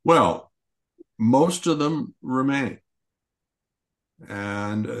 Well, most of them remain.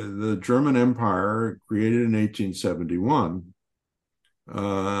 And the German Empire, created in 1871,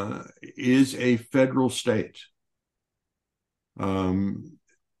 is a federal state.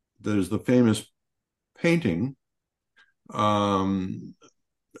 There's the famous painting of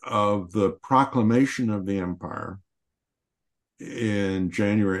the proclamation of the empire in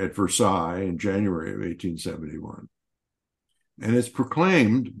January at Versailles in January of 1871. And it's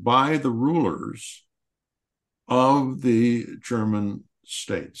proclaimed by the rulers of the German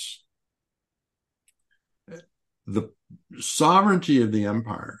states. The sovereignty of the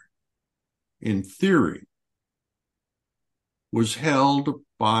empire, in theory, was held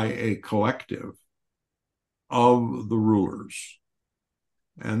by a collective of the rulers.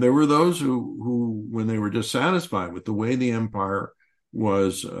 And there were those who, when they were dissatisfied with the way the empire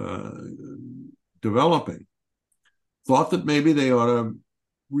was developing, thought that maybe they ought to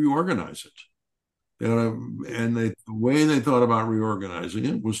reorganize it. The way they thought about reorganizing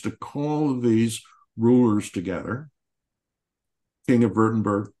it was to call these rulers together: King of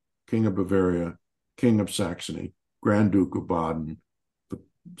Württemberg, King of Bavaria, King of Saxony, Grand Duke of Baden, the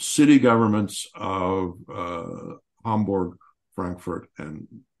city governments of Hamburg, Frankfurt, and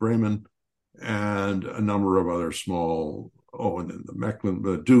Bremen, and a number of other small, and then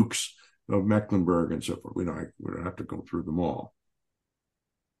the dukes of Mecklenburg and so forth. We don't have to go through them all.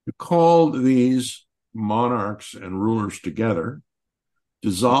 To call these monarchs and rulers together,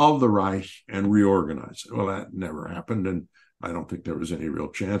 dissolve the Reich, and reorganize it. Well, that never happened, and I don't think there was any real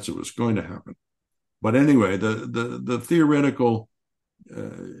chance it was going to happen. But anyway, the theoretical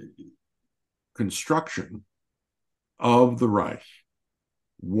construction of the Reich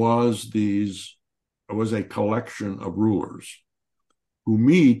was a collection of rulers who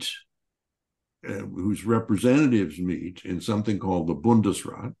meet, whose representatives meet in something called the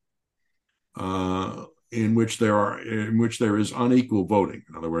Bundesrat, in which there is unequal voting.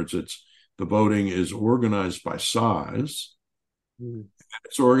 In other words, the voting is organized by size. Mm.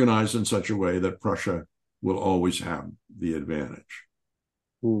 It's organized in such a way that Prussia will always have the advantage.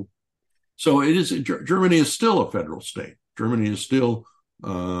 Mm. So Germany is still a federal state. Germany is still,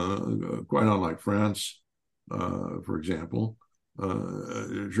 quite unlike France, for example.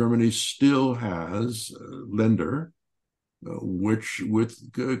 Germany still has Länder, which with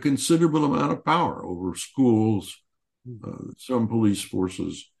a considerable amount of power over schools, some police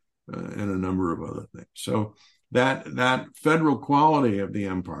forces, and a number of other things. So that federal quality of the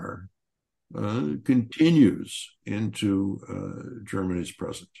empire continues into Germany's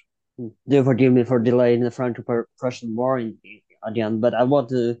present. Do forgive me for delaying the Franco-Prussian War again, but I want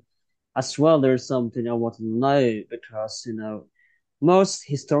to, as well, there's something I want to know, because, most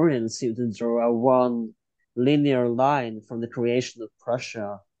historians seem to draw a one linear line from the creation of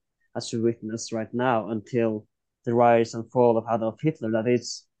Prussia, as we witness right now, until the rise and fall of Adolf Hitler. That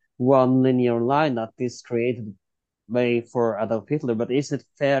it's one linear line that is created way for Adolf Hitler. But is it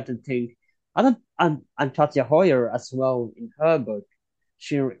fair to think, and Katja Hoyer as well in her book,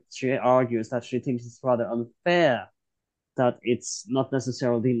 she argues that she thinks it's rather unfair that it's not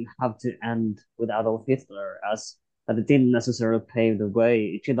necessarily have to end with Adolf Hitler, as that it didn't necessarily pave the way.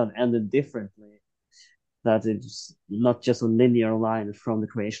 It should have ended differently. That it's not just a linear line from the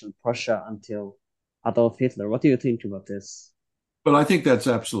creation of Prussia until Adolf Hitler. What do you think about this? Well, I think that's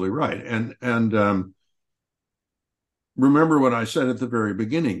absolutely right. And remember what I said at the very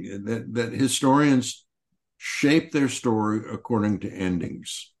beginning, that historians shape their story according to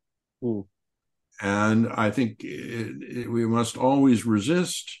endings. Mm. And I think we must always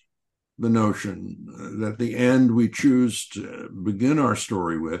resist the notion that the end we choose to begin our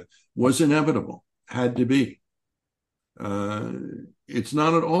story with was inevitable, had to be. It's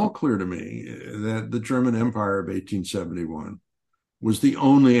not at all clear to me that the German Empire of 1871 was the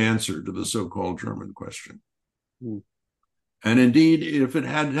only answer to the so-called German question. Mm. And indeed, if it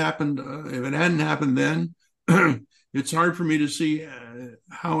hadn't happened then, it's hard for me to see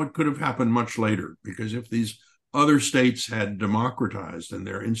how it could have happened much later, because if these other states had democratized and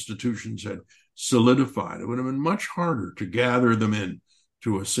their institutions had solidified, it would have been much harder to gather them in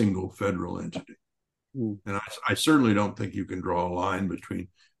to a single federal entity. Mm. And I certainly don't think you can draw a line between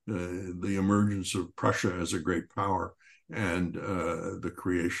the emergence of Prussia as a great power and the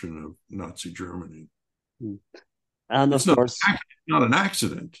creation of Nazi Germany. Mm. And it's not an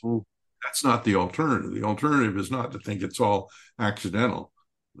accident. Mm. That's not the alternative. The alternative is not to think it's all accidental,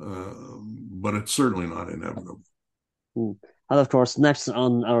 but it's certainly not inevitable. Mm. And of course, next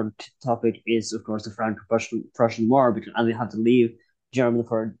on our topic is, of course, the Franco-Prussian War, and we have to leave Germany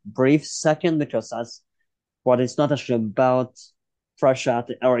for a brief second, because that's what it's not actually about Prussia,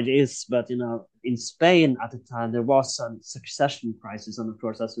 or it is, but in Spain at the time there was some succession crisis, and of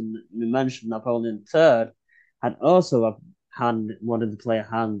course, as we mentioned, Napoleon III had also wanted to play a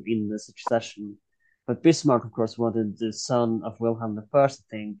hand in the succession, but Bismarck, of course, wanted the son of Wilhelm I, I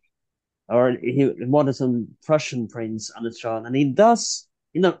think, or he wanted some Prussian prince on the throne, and he does,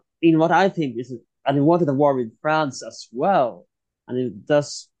 in what I think is, and he wanted a war with France as well, and he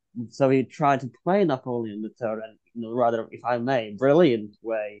does. So he tried to play Napoleon III, and rather, if I may, brilliant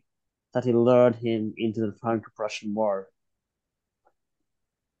way that he lured him into the Franco-Prussian War.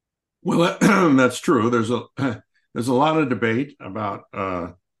 Well, that's true. There's a lot of debate about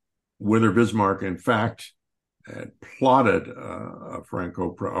whether Bismarck, in fact, had plotted a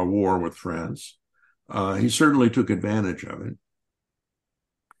war with France. He certainly took advantage of it,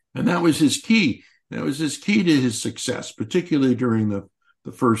 and that was his key. That was his key to his success, particularly during the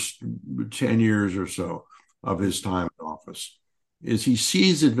first 10 years or so of his time in office, is he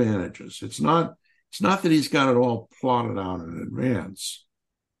sees advantages. It's not that he's got it all plotted out in advance.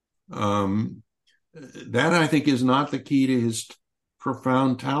 That, I think, is not the key to his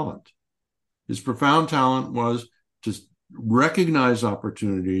profound talent. His profound talent was to recognize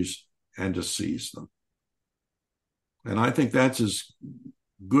opportunities and to seize them. And I think that's as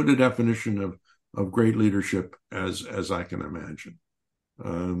good a definition of great leadership as I can imagine.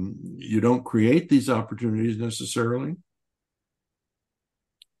 You don't create these opportunities necessarily,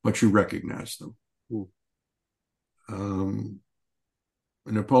 but you recognize them.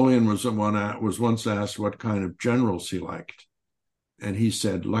 Napoleon was once asked what kind of generals he liked, and he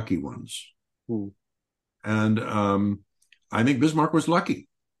said lucky ones. And I think Bismarck was lucky.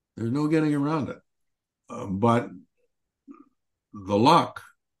 There's no getting around it. But the luck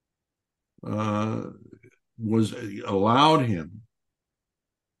allowed him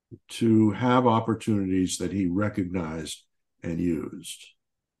to have opportunities that he recognized and used.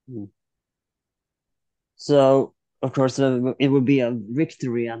 So, of course, it would be a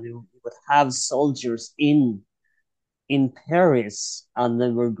victory, and we would have soldiers in Paris, and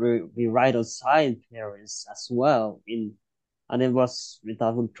then we'll be right outside Paris as well. And it was,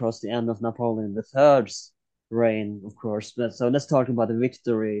 that would cross the end of Napoleon III's reign, of course. But so let's talk about the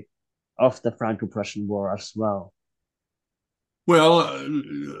victory of the Franco-Prussian War as well. Well,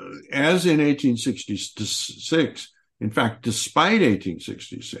 as in 1866, in fact, despite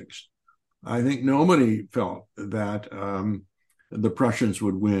 1866, I think nobody felt that the Prussians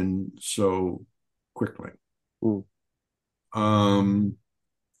would win so quickly.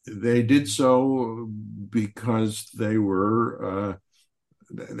 They did so because they had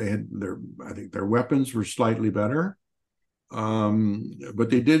I think their weapons were slightly better, but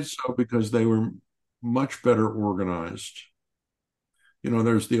they did so because they were much better organized.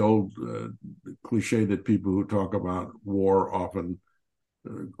 There's the old cliche that people who talk about war often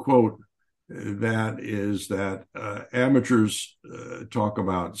quote, that is that amateurs talk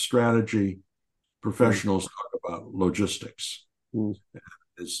about strategy, professionals talk about logistics.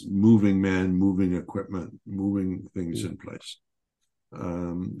 It's moving men, moving equipment, moving things in place.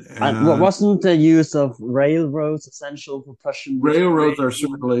 And wasn't the use of railroads essential for Prussian? Railroads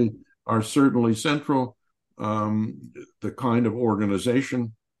are certainly central. The kind of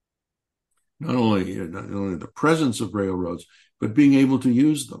organization, not only the presence of railroads, but being able to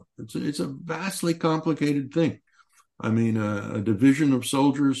use them. It's a vastly complicated thing. I mean, a division of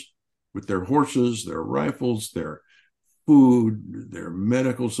soldiers with their horses, their rifles, their food, their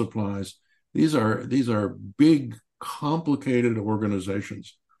medical supplies. These are big, complicated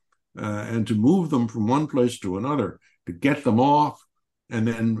organizations, and to move them from one place to another, to get them off, and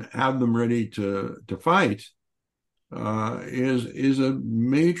then have them ready to fight, is a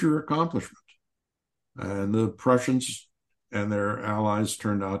major accomplishment. And the Prussians and their allies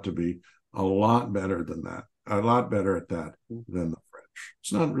turned out to be a lot better at that than the French.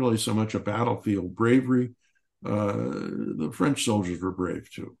 It's not really so much a battlefield bravery. The French soldiers were brave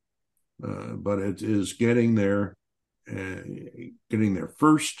too, but it is getting there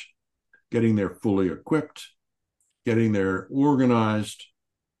first, getting there fully equipped, getting there organized,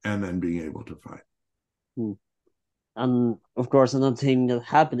 and then being able to fight. And of course, another thing that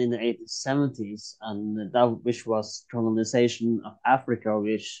happened in the 1870s, and which was colonization of Africa,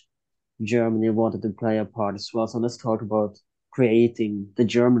 which Germany wanted to play a part as well. So let's talk about creating the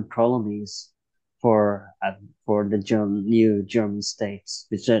German colonies for the new German states,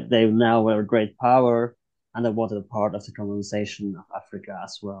 which they now were a great power, and they wanted a part of the colonization of Africa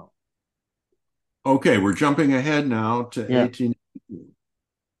as well. Okay, we're jumping ahead now to 18.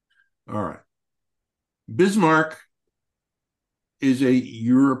 All right. Bismarck is a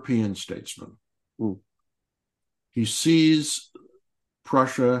European statesman. He sees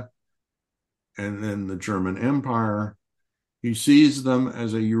Prussia and then the German Empire. He sees them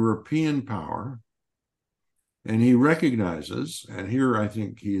as a European power, and he recognizes, and here I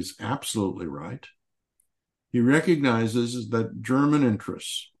think he is absolutely right, he recognizes that German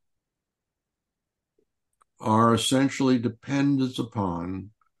interests are essentially dependent upon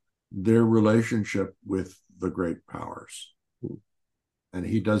their relationship with the great powers. And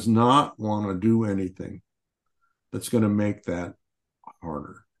he does not want to do anything that's going to make that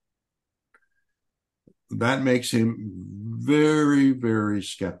harder. That makes him very, very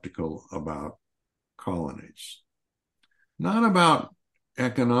skeptical about colonies, not about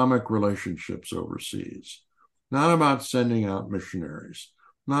economic relationships overseas, not about sending out missionaries,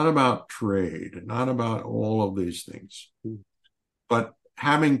 not about trade, not about all of these things, but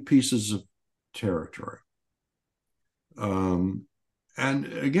having pieces of territory. And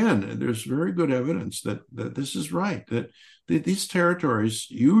again, there's very good evidence that this is right, that these territories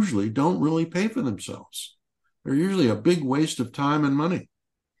usually don't really pay for themselves. They're usually a big waste of time and money.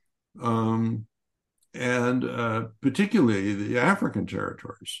 And particularly the African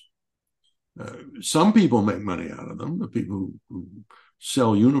territories. Some people make money out of them, the people who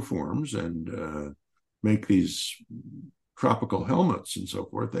sell uniforms and make these tropical helmets and so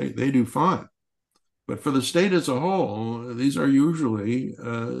forth, they do fine. But for the state as a whole, these are usually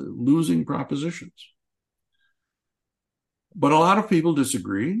losing propositions. But a lot of people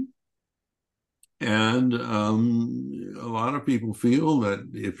disagree. And a lot of people feel that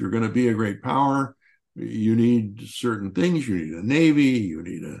if you're going to be a great power, you need certain things. You need a navy, you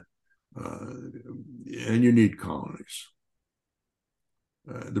need and you need colonies.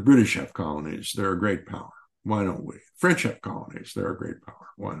 The British have colonies. They're a great power. Why don't we? French have colonies. They're a great power.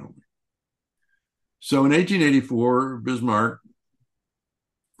 Why don't we? So in 1884, Bismarck,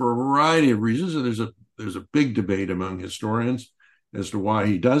 for a variety of reasons, and there's a big debate among historians as to why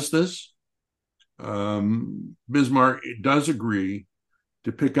he does this. Bismarck does agree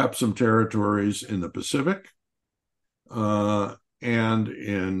to pick up some territories in the Pacific and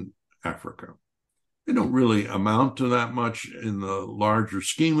in Africa. They don't really amount to that much in the larger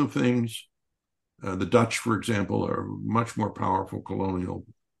scheme of things. The Dutch, for example, are much more powerful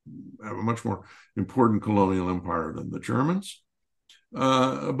have a much more important colonial empire than the Germans,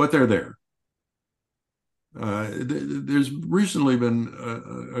 but they're there. There's recently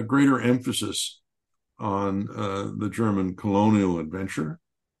been a greater emphasis on the German colonial adventure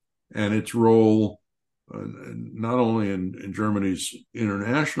and its role not only in Germany's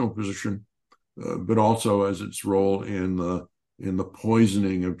international position, but also as its role in the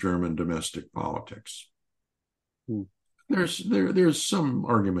poisoning of German domestic politics. There's some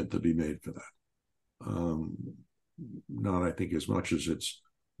argument to be made for that. Not, I think, as much as its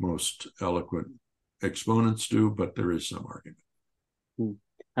most eloquent exponents do, but there is some argument.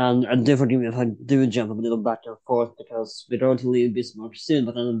 And definitely, if I do jump a little back and forth, because we're going to leave Bismarck soon,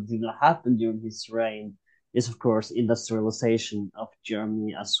 but another thing that happened during his reign is, of course, industrialization of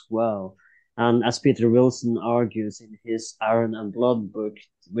Germany as well. And as Peter Wilson argues in his Iron and Blood book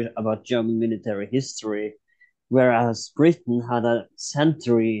about German military history, whereas Britain had a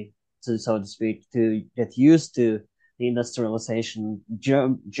century, so to speak, to get used to the industrialization,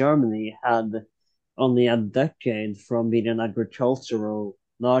 Germany had only a decade from being an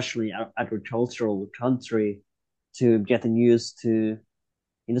largely agricultural country to getting used to.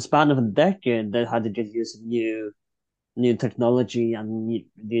 In the span of a decade, they had to get used to new technology and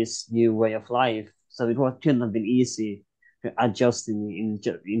this new way of life. So it couldn't have been easy to adjust in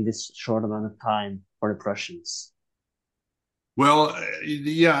this short amount of time for the Prussians. Well,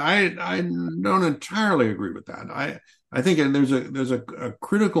 yeah, I don't entirely agree with that. I think there's a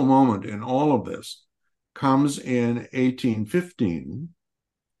critical moment in all of this comes in 1815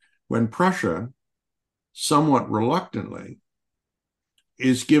 when Prussia, somewhat reluctantly,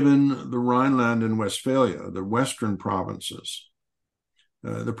 is given the Rhineland and Westphalia, the western provinces.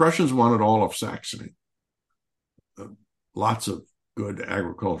 The Prussians wanted all of Saxony, lots of good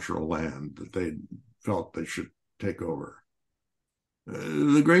agricultural land that they felt they should take over.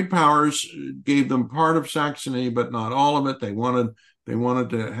 The great powers gave them part of Saxony, but not all of it. They wanted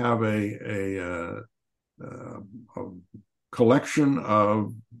to have a collection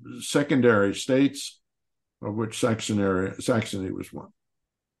of secondary states, of which Saxony was one.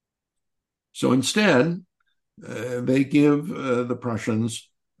 So instead, they give the Prussians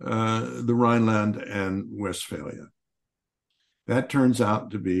the Rhineland and Westphalia. That turns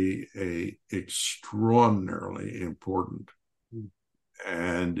out to be an extraordinarily important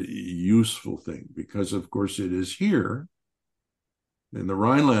and useful thing because, of course, it is here in the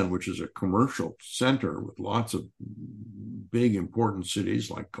Rhineland, which is a commercial center with lots of big important cities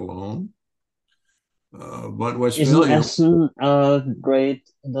like Cologne. But Isn't Westphalia, Essen a great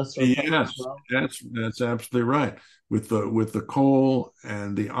industrial town as yes, well? that's absolutely right. With the coal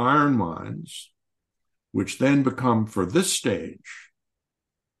and the iron mines, which then become for this stage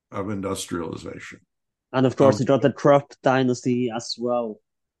of industrialization. And of course, you got the Krupp dynasty as well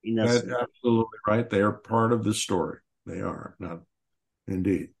in That's Essen. absolutely right. They are part of the story. They are, not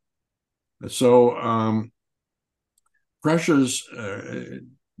indeed. So Prussia's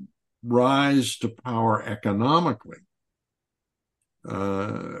rise to power economically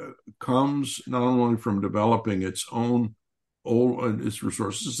comes not only from developing its own its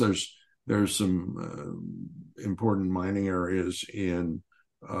resources. There's some important mining areas in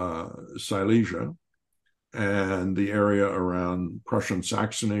Silesia, and the area around Prussian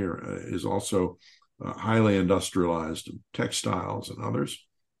Saxony is also highly industrialized, textiles and others.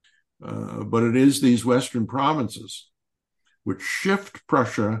 But it is these Western provinces which shift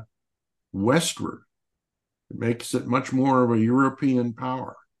Prussia westward. It makes it much more of a European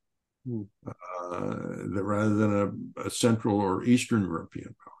power rather than a Central or Eastern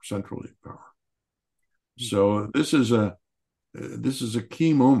European power, Central power. So this is a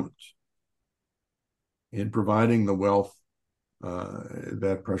key moment in providing the wealth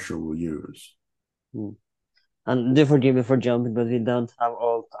that Prussia will use. And do forgive me for jumping, but we don't have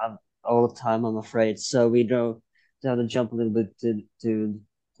all the time, I'm afraid. So we do have to jump a little bit to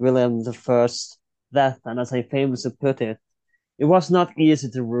William the First death. And as I famously put it, it was not easy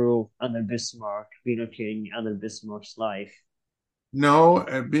to rule under Bismarck, being a king under Bismarck's life. No,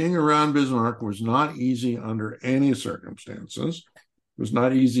 being around Bismarck was not easy under any circumstances. It was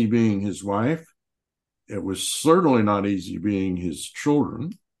not easy being his wife. It was certainly not easy being his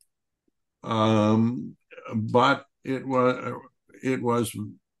children. But it was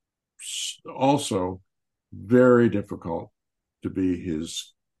also very difficult to be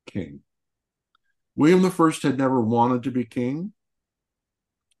his king. William I had never wanted to be king.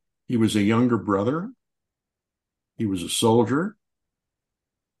 He was a younger brother. He was a soldier.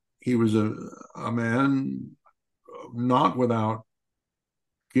 He was a man not without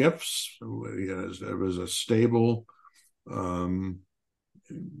gifts. It was a stable,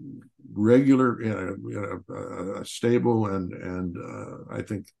 regular, a stable and I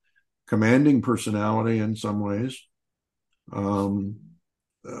think commanding personality in some ways.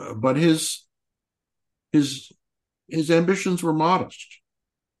 But his ambitions were modest.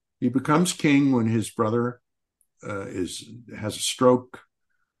 He becomes king when his brother has a stroke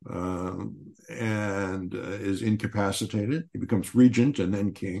and is incapacitated. He becomes regent and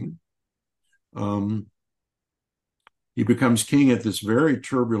then king. He becomes king at this very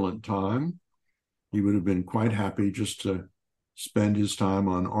turbulent time. He would have been quite happy just to spend his time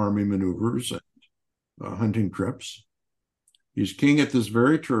on army maneuvers and hunting trips. He's king at this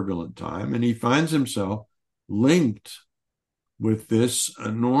very turbulent time, and he finds himself linked with this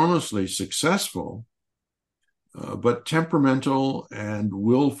enormously successful but temperamental and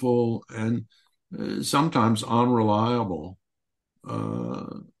willful and sometimes unreliable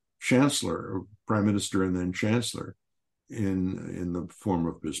chancellor, prime minister, and then chancellor in the form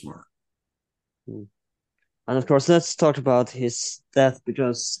of Bismarck. And of course, let's talk about his death,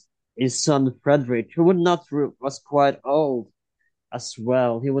 because his son Frederick, who was quite old as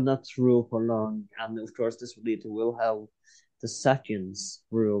well. He would not rule for long, and of course, this would lead to Wilhelm II's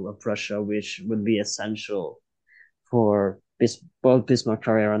rule of Prussia, which would be essential for both Bismarck's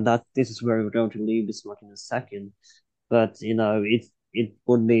career, and this is where we're going to leave Bismarck in a second. But it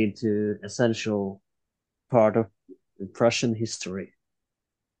would lead to essential part of Prussian history.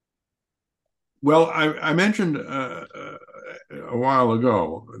 Well, I mentioned a while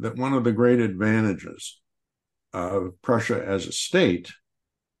ago that one of the great advantages of Prussia as a state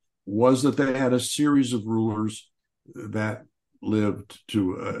was that they had a series of rulers that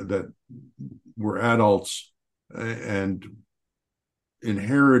that were adults and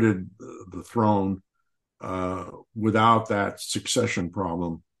inherited the throne without that succession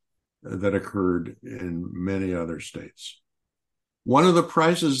problem that occurred in many other states. One of the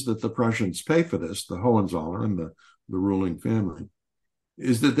prices that the Prussians pay for this, the Hohenzollern, the ruling family,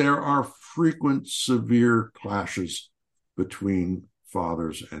 is that there are frequent severe clashes between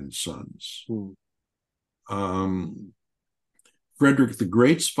fathers and sons. Frederick the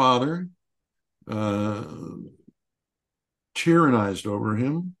Great's father tyrannized over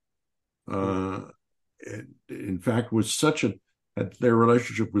him. In fact, their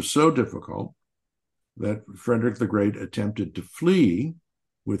relationship was so difficult that Frederick the Great attempted to flee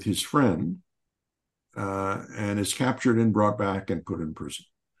with his friend and is captured and brought back and put in prison.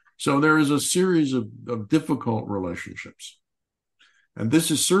 So there is a series of difficult relationships. And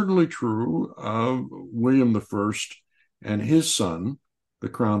this is certainly true of William I and his son, the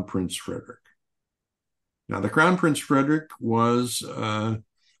Crown Prince Frederick. Now, the Crown Prince Frederick was a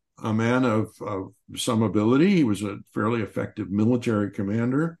man of some ability. He was a fairly effective military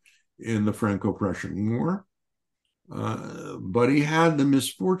commander in the Franco-Prussian War. But he had the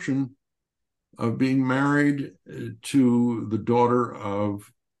misfortune of being married to the daughter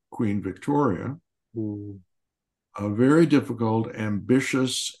of Queen Victoria, a very difficult,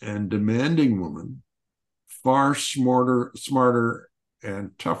 ambitious, and demanding woman, far smarter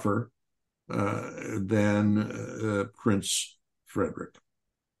and tougher than Prince Frederick.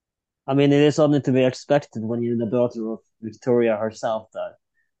 I mean, it is only to be expected when you're the daughter of Victoria herself, though.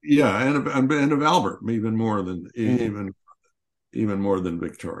 Yeah, and of Albert, even more than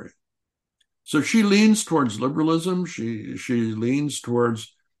Victoria. So she leans towards liberalism. She leans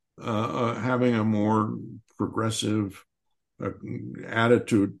towards having a more progressive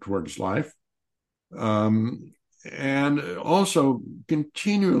attitude towards life, and also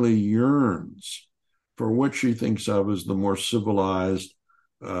continually yearns for what she thinks of as the more civilized,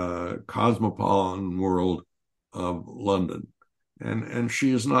 cosmopolitan world of London. And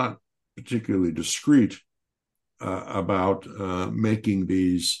she is not particularly discreet about making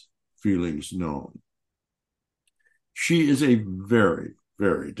these feelings known. She is a very,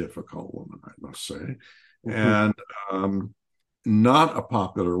 very difficult woman, I must say, and not a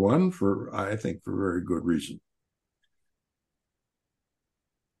popular one I think, for very good reason.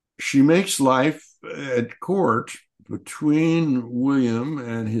 She makes life at court between William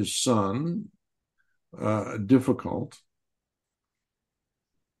and his son difficult.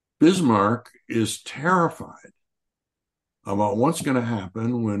 Bismarck is terrified about what's going to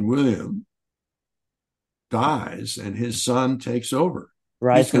happen when William dies and his son takes over.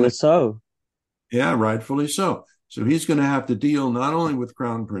 Rightfully so. Yeah, rightfully so. So he's going to have to deal not only with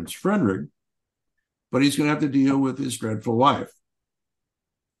Crown Prince Frederick, but he's going to have to deal with his dreadful wife.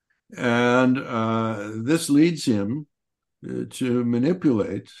 And this leads him to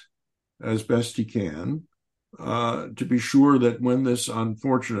manipulate as best he can to be sure that when this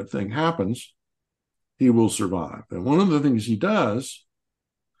unfortunate thing happens, he will survive. And one of the things he does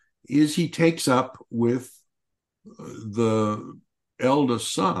is he takes up with the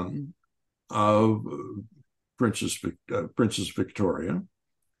eldest son of Princess Victoria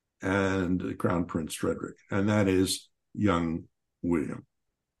and Crown Prince Frederick, and that is young William.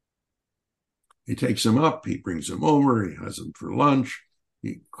 He takes him up, he brings him over, he has him for lunch,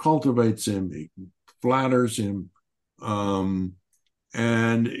 he cultivates him, he flatters him,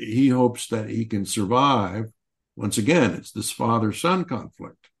 and he hopes that he can survive. Once again, it's this father-son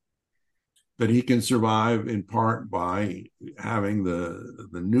conflict, that he can survive in part by having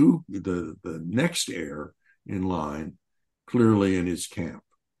the next heir in line clearly in his camp.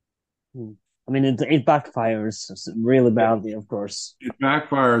 I mean, it backfires really badly, of course. It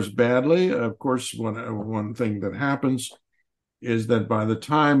backfires badly. Of course, one thing that happens is that by the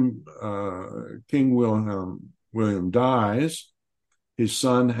time King William dies, his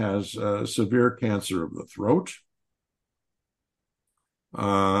son has severe cancer of the throat,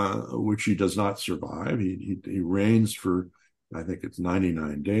 which he does not survive. He reigns for, I think it's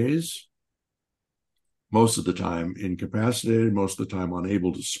 99 days, most of the time incapacitated, most of the time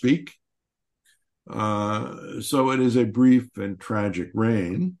unable to speak. So it is a brief and tragic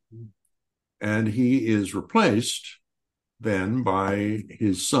reign, and he is replaced then by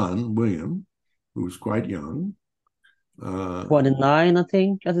his son, William, who was quite young. 29, I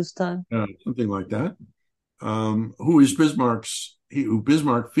think, at this time. Something like that. Who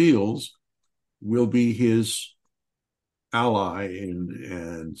Bismarck feels will be his ally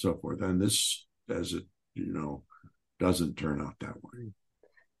and so forth. And this, as it, doesn't turn out that way.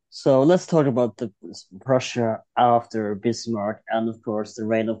 So let's talk about the Prussia after Bismarck and, of course, the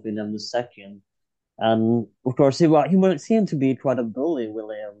reign of William II. And, of course, he seemed to be quite a bully,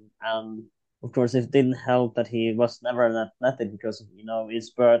 William. And, of course, it didn't help that he was never an athletic because,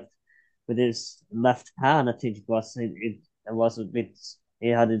 his birth with his left hand, I think it was a bit, he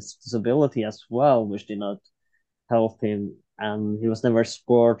had his disability as well, which did not help him. And he was never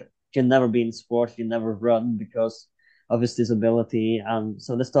sport. He had never been in sport. He never run because of his disability. And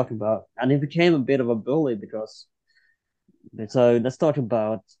so let's talk about, and he became a bit of a bully so let's talk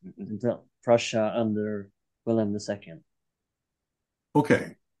about Prussia under William II.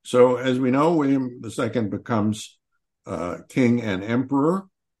 Okay. So as we know, William II becomes king and emperor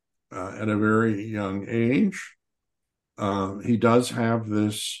at a very young age. He does have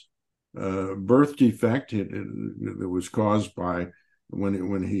this birth defect that was caused by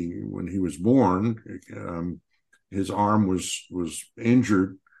when he was born. His arm was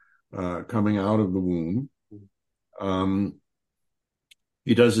injured coming out of the womb.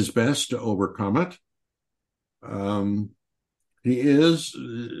 He does his best to overcome it. He is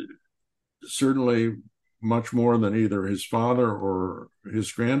certainly much more than either his father or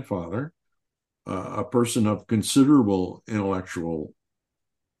his grandfather, a person of considerable intellectual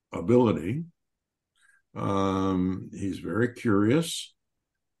ability. He's very curious.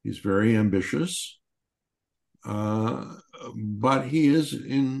 He's very ambitious. But he is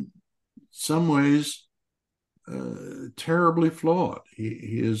in some ways terribly flawed.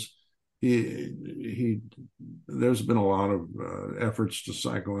 There's been a lot of efforts to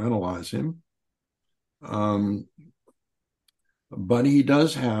psychoanalyze him. But he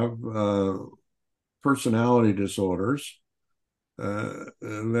does have personality disorders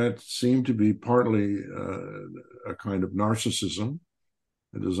that seem to be partly a kind of narcissism,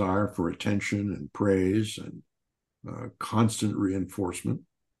 a desire for attention and praise and constant reinforcement.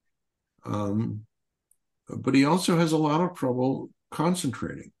 But he also has a lot of trouble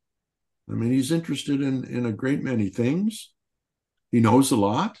concentrating. I mean, he's interested in a great many things. He knows a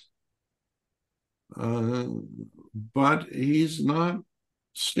lot. But he's not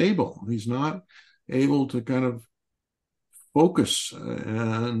stable. He's not able to kind of focus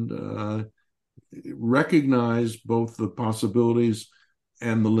and recognize both the possibilities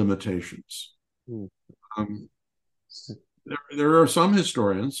and the limitations. There are some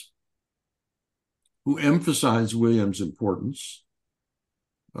historians who emphasize William's importance,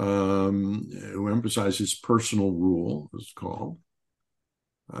 who emphasize his personal rule, it's called.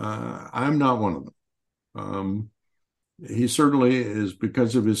 I'm not one of them. He certainly is,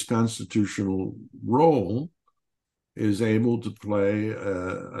 because of his constitutional role, is able to play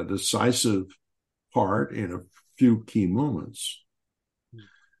a decisive part in a few key moments.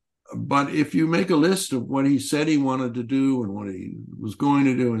 But if you make a list of what he said he wanted to do and what he was going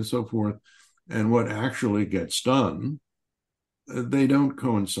to do and so forth, and what actually gets done, they don't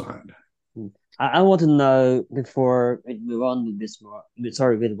coincide. I want to know, before we move on with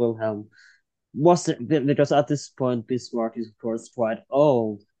with Wilhelm, because at this point Bismarck is of course quite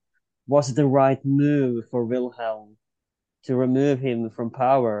old. Was it the right move for Wilhelm to remove him from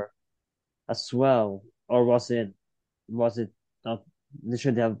power as well, or was it not? They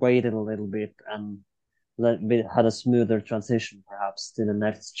should have waited a little bit and had a smoother transition, perhaps, to the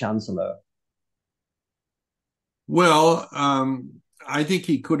next chancellor. Well, I think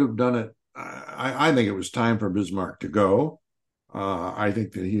he could have done it. I think it was time for Bismarck to go. I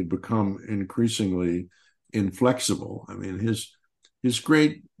think that he had become increasingly inflexible. I mean, his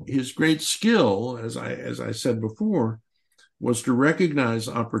great skill, as I said before, was to recognize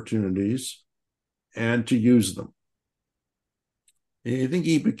opportunities and to use them. I think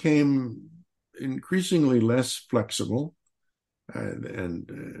he became increasingly less flexible,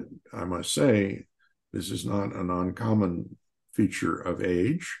 and I must say, this is not an uncommon feature of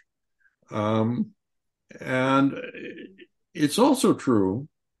age. And it's also true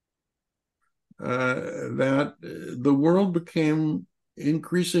that the world became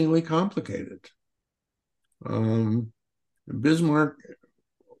increasingly complicated. Bismarck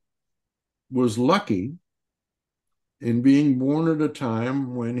was lucky in being born at a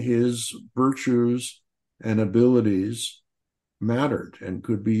time when his virtues and abilities mattered and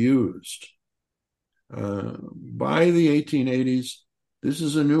could be used. By the 1880s, this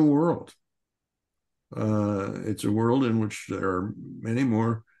is a new world. It's a world in which there are many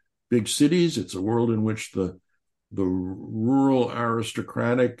more big cities. It's a world in which the rural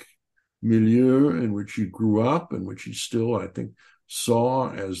aristocratic milieu in which he grew up, and which he still, I think,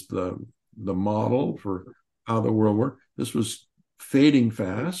 saw as the model for how the world worked, this was fading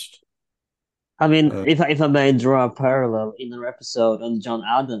fast. I mean, if I may draw a parallel, in our episode on John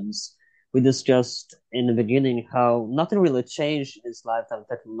Adams, we discussed in the beginning how nothing really changed in his lifetime,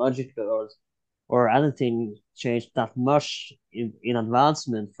 technological or anything changed that much in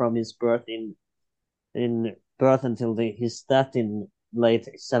advancement from his birth until his death in late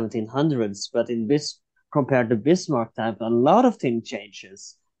 1700s. But compared to Bismarck time, a lot of things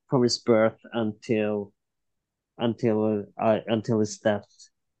changes from his birth until his death.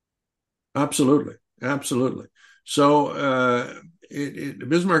 Absolutely. So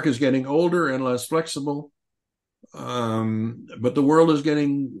Bismarck is getting older and less flexible, but the world is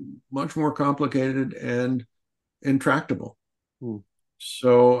getting much more complicated and intractable.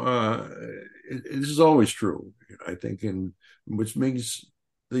 So this is always true, I think, which makes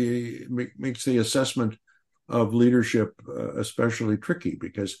the assessment of leadership especially tricky,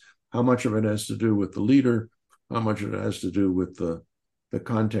 because how much of it has to do with the leader, how much of it has to do with the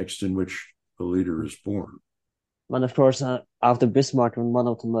context in which the leader is born. And of course, after Bismarck, one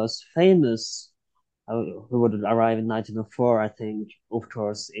of the most famous, who would arrive in 1904, I think, of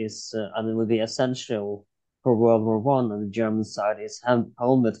course, is, and it would be essential for World War One on the German side, is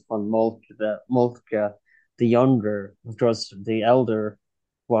Helmut von Moltke the younger. Of course, the elder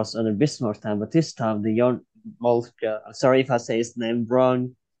was under Bismarck's time, but this time the young Moltke, I'm sorry if I say his name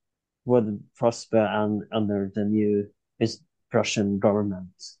wrong, would prosper and under the new Prussian government.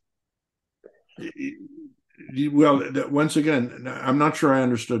 Well, once again, I'm not sure I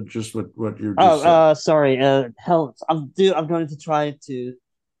understood just what you just said. Sorry. I'm going to try to.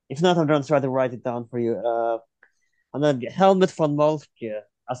 If not, I'm going to try to write it down for you. And then Helmut von Moltke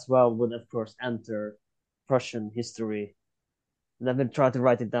as well would of course enter Prussian history. Let me try to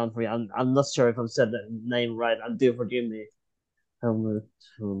write it down for you. I'm not sure if I've said the name right. And do forgive me. Helmut.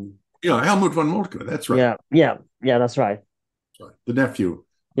 Helmut von Moltke. That's right. Yeah. That's right. Sorry. The nephew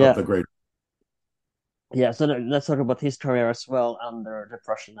of the great. Yeah, so let's talk about his career as well under the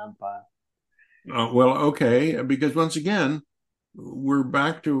Prussian Empire. Well, okay, because once again, we're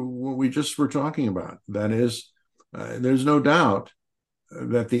back to what we just were talking about. That is, there's no doubt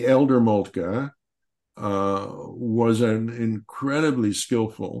that the elder Moltke was an incredibly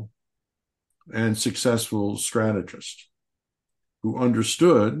skillful and successful strategist who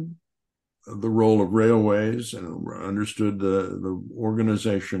understood the role of railways and understood the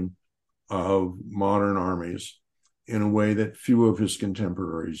organization of modern armies in a way that few of his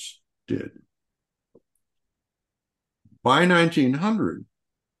contemporaries did. By 1900,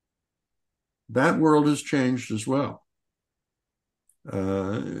 that world has changed as well.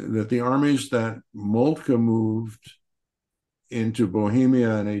 That the armies that Moltke moved into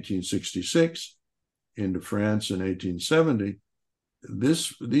Bohemia in 1866, into France in 1870,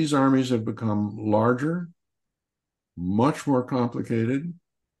 these armies have become larger, much more complicated,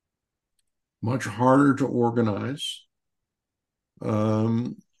 much harder to organize,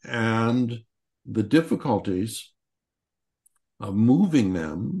 and the difficulties of moving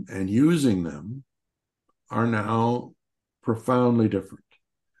them and using them are now profoundly different.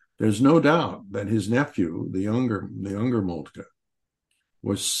 There's no doubt that his nephew, the younger Moltke,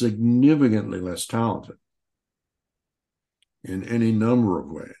 was significantly less talented in any number of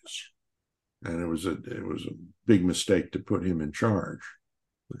ways, and it was a big mistake to put him in charge.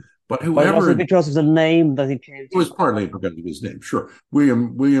 But whoever, also because of the name that he came to. It was partly because of his name, sure.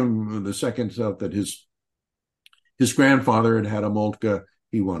 William II thought that his grandfather had had a Moltke,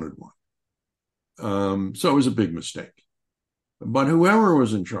 he wanted one. So it was a big mistake. But whoever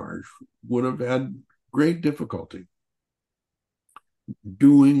was in charge would have had great difficulty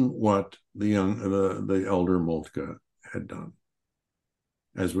doing what the elder Moltke had done,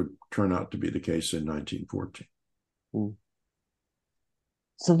 as would turn out to be the case in 1914.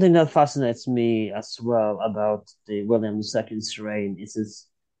 Something that fascinates me as well about the William II's reign is his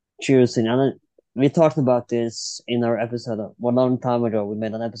choosing. And we talked about this in our episode a long time ago. We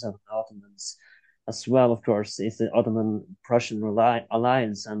made an episode on the Ottomans as well, of course. It's the Ottoman-Prussian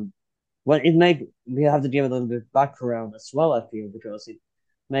alliance. And we have to give a little bit of background as well, I feel, because it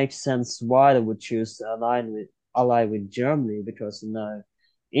makes sense why they would choose to ally with Germany, because,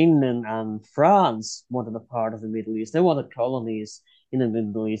 England and France wanted a part of the Middle East. They wanted colonies in the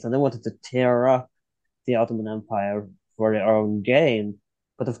Middle East, and they wanted to tear up the Ottoman Empire for their own gain.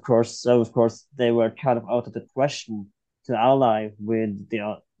 But of course, they were kind of out of the question to ally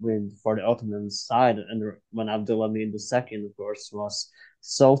for the Ottoman side. And when Abdulhamid II, of course, was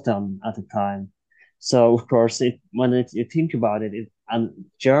Sultan at the time. So of course, you think about it, and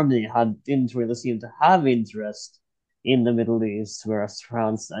Germany didn't really seem to have interest in the Middle East, whereas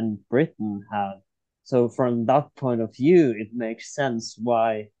France and Britain had. So from that point of view, it makes sense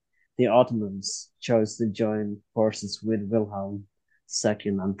why the Ottomans chose to join forces with Wilhelm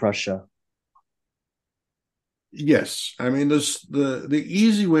II and Prussia. Yes, I mean, the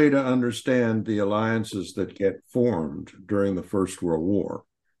easy way to understand the alliances that get formed during the First World War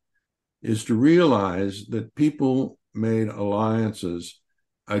is to realize that people made alliances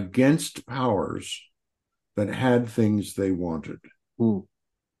against powers that had things they wanted.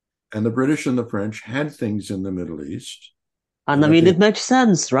 And the British and the French had things in the Middle East. And I mean, it makes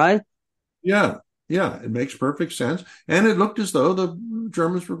sense, right? Yeah, it makes perfect sense. And it looked as though the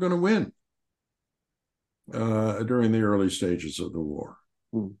Germans were going to win during the early stages of the war.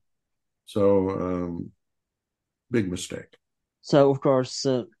 So, big mistake. So, of course,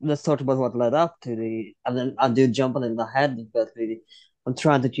 let's talk about what led up to and then I do jump a little ahead, but I'm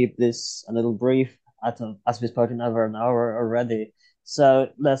trying to keep this a little brief, as we've spoken over an hour already. So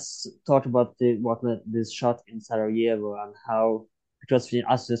let's talk about this shot in Sarajevo and how, because we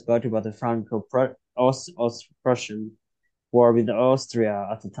also spoke about the Franco-Prussian war with Austria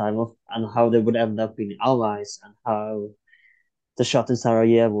at the time of, and how they would end up being allies, and how the shot in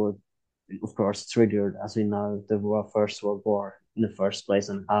Sarajevo, of course, triggered, as we know, the First World War in the first place,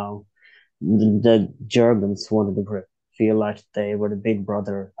 and how the Germans wanted to feel like they were the big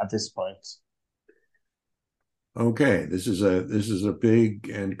brother at this point. Okay, this is a big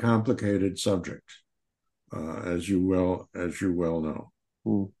and complicated subject, as you well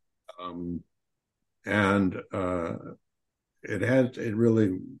know. And it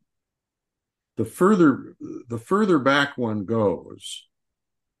really, the further back one goes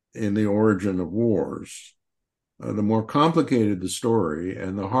in the origin of wars, the more complicated the story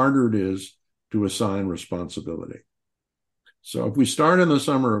and the harder it is to assign responsibility. So if we start in the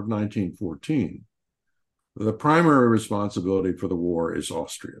summer of 1914, the primary responsibility for the war is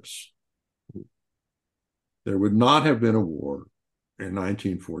Austria's. There would not have been a war in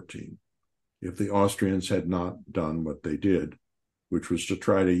 1914 if the Austrians had not done what they did, which was to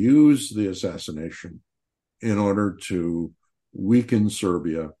try to use the assassination in order to weaken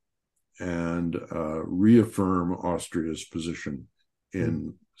Serbia and reaffirm Austria's position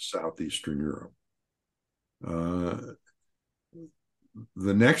in southeastern Europe.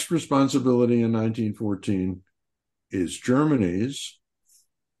 The next responsibility in 1914 is Germany's,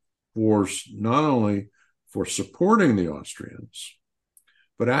 for not only for supporting the Austrians,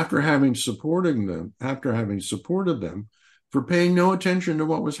 but after having supported them, for paying no attention to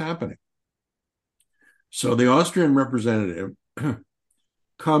what was happening. So the Austrian representative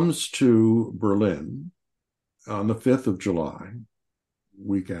comes to Berlin on the 5th of July,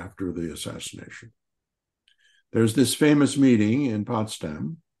 week after the assassination. There's this famous meeting in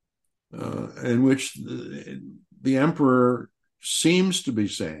Potsdam in which the emperor seems to be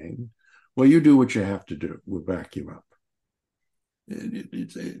saying, well, you do what you have to do. We'll back you up.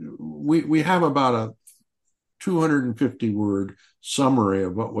 We have about a 250-word summary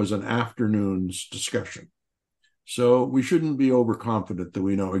of what was an afternoon's discussion. So we shouldn't be overconfident that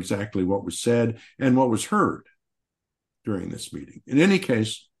we know exactly what was said and what was heard during this meeting. In any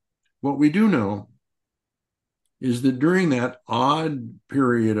case, what we do know is that during that odd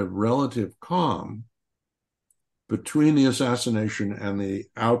period of relative calm between the assassination and the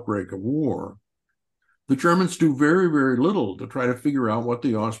outbreak of war, the Germans do very, very little to try to figure out what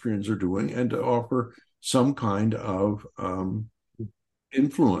the Austrians are doing and to offer some kind of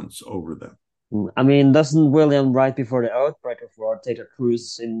influence over them. I mean, doesn't William, right before the outbreak of war, take a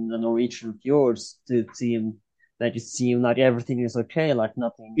cruise in the Norwegian fjords to make it seem like everything is okay, like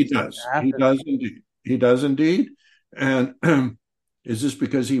nothing is going to happen? He does indeed. And is this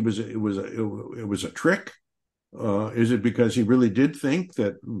because it was a trick? Is it because he really did think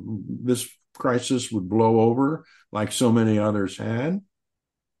that this crisis would blow over like so many others had?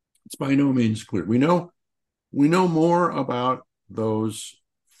 It's by no means clear. We know more about those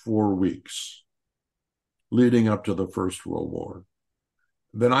 4 weeks leading up to the First World War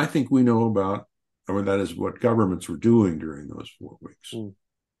than I think we know about, or that is what governments were doing during those 4 weeks.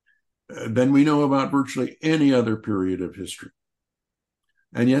 Than we know about virtually any other period of history.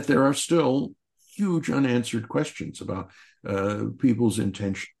 And yet there are still huge unanswered questions about people's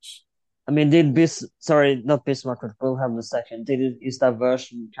intentions. I mean, not Bismarck, but Wilhelm II, is that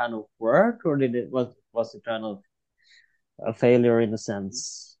version kind of work, or was it kind of a failure in a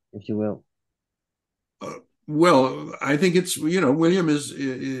sense, if you will? Well, I think it's, William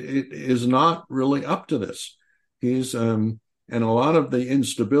is not really up to this. He's, and a lot of the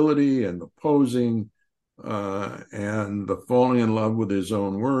instability and the posing and the falling in love with his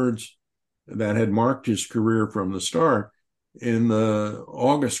own words that had marked his career from the start in the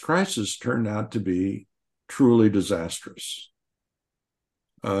August crisis turned out to be truly disastrous.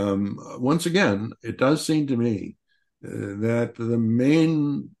 Once again, it does seem to me that the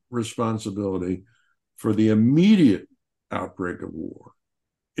main responsibility for the immediate outbreak of war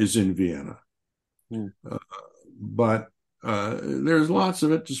is in Vienna. But there's lots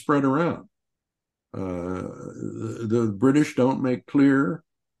of it to spread around. The British don't make clear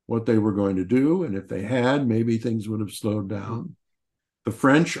what they were going to do, and if they had, maybe things would have slowed down. The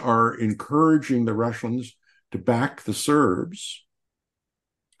French are encouraging the Russians to back the Serbs.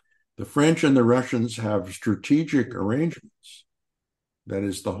 The French and the Russians have strategic arrangements. That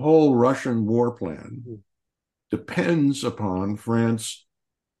is, the whole Russian war plan depends upon France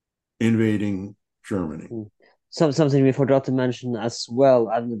invading Germany. Something we forgot to mention as well,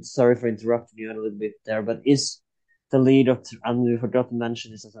 I'm sorry for interrupting you a little bit there, but is the lead of, and we forgot to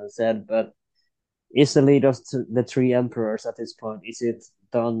mention this as I said, but is the lead of the three emperors at this point? Is it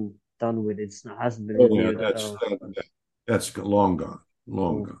done with? It hasn't been Oh yeah, reviewed at all. that's long gone,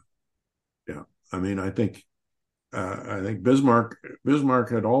 long Mm. gone. Yeah, I mean, I think Bismarck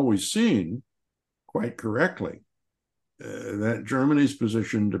had always seen quite correctly that Germany's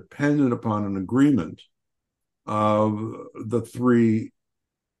position depended upon an agreement of the three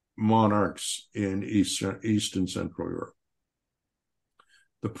monarchs in East and Central Europe.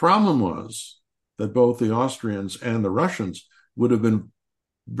 The problem was that both the Austrians and the Russians would have been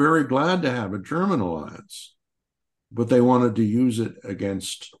very glad to have a German alliance, but they wanted to use it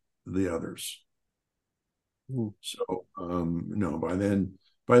against the others. So no, by then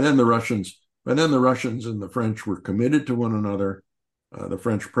the Russians and the French were committed to one another. The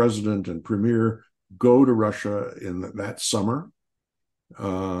French president and premier go to Russia in that summer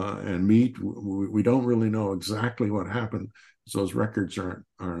and meet. We don't really know exactly what happened, so those records aren't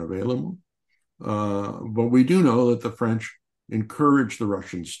available. But we do know that the French encouraged the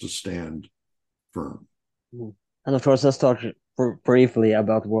Russians to stand firm. And of course, let's talk briefly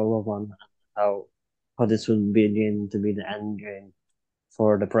about World War One and how this would begin to be the end game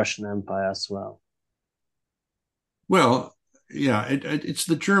for the Prussian Empire as well. Well, yeah, it's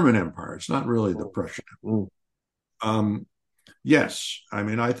the German Empire. It's not really the Prussian Empire. Yes, I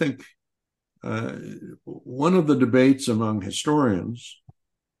mean, I think one of the debates among historians,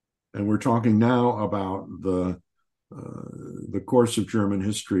 and we're talking now about the course of German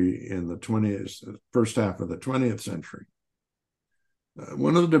history in the first half of the 20th century.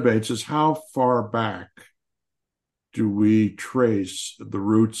 One of the debates is how far back do we trace the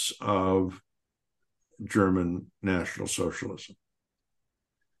roots of German National Socialism?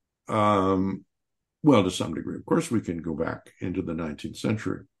 Well, to some degree. Of course, we can go back into the 19th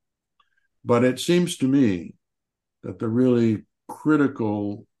century. But it seems to me that the really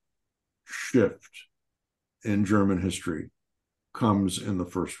critical shift in German history comes in the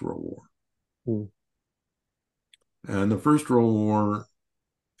First World War. And the First World War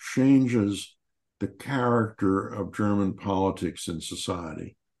changes the character of German politics and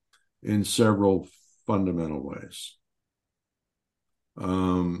society in several fundamental ways.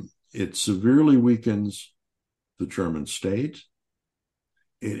 It severely weakens the German state.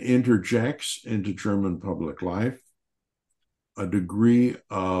 It interjects into German public life a degree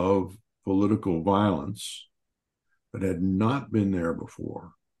of political violence that had not been there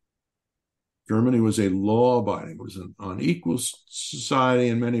before. Germany was a law-abiding, it was an unequal society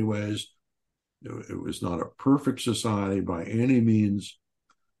in many ways. It was not a perfect society by any means,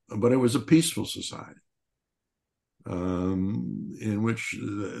 but it was a peaceful society in which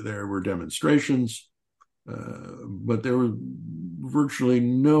there were demonstrations, but there was virtually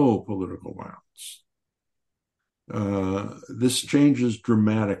no political violence. This changes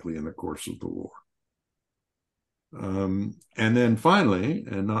dramatically in the course of the war. And then finally,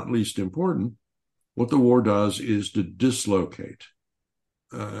 and not least important, what the war does is to dislocate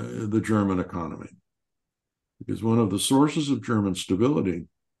the German economy. Because one of the sources of German stability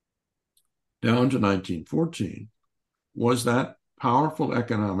down to 1914 was that powerful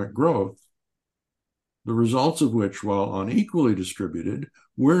economic growth, the results of which, while unequally distributed,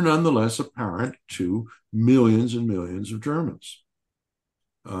 were nonetheless apparent to millions and millions of Germans.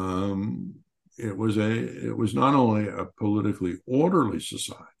 It was not only a politically orderly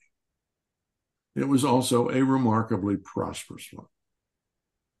society, it was also a remarkably prosperous one,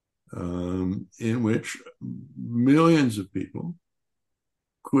 in which millions of people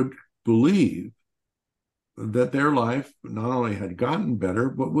could believe that their life not only had gotten better,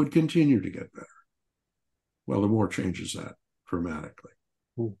 but would continue to get better. Well, the war changes that dramatically.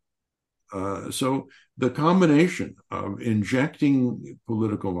 So the combination of injecting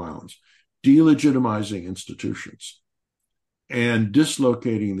political violence, delegitimizing institutions, and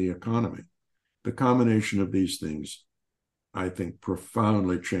dislocating the economy, the combination of these things, I think,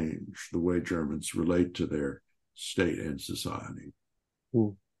 profoundly change the way Germans relate to their state and society.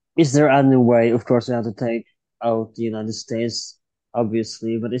 Is there any way, of course, we have to take out the United States,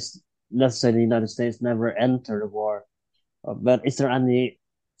 obviously, but let's say the United States never entered the war. But is there any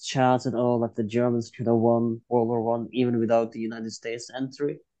chance at all that the Germans could have won World War One even without the United States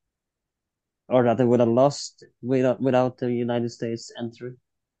entry? Or that they would have lost without the United States entry?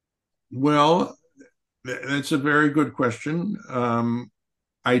 Well, that's a very good question.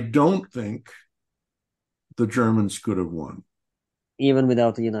 I don't think the Germans could have won. Even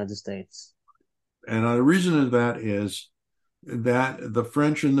without the United States. And the reason of that is that the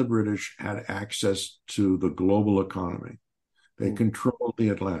French and the British had access to the global economy. They controlled the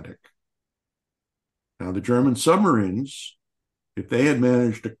Atlantic. Now, the German submarines, if they had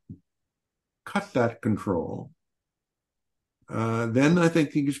managed to cut that control, then I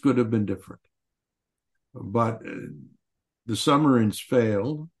think things could have been different. But the submarines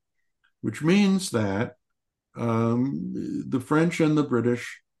failed, which means that the French and the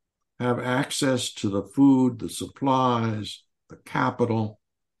British have access to the food, the supplies, the capital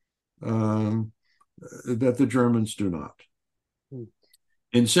that the Germans do not.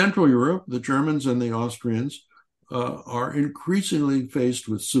 In Central Europe, the Germans and the Austrians are increasingly faced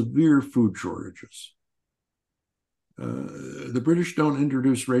with severe food shortages. The British don't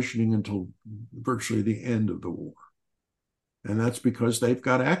introduce rationing until virtually the end of the war. And that's because they've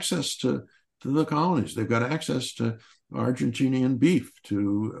got access to the colonies. They've got access to Argentinian beef,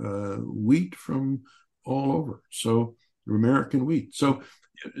 to wheat from all over, so American wheat. So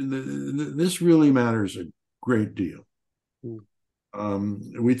this really matters a great deal.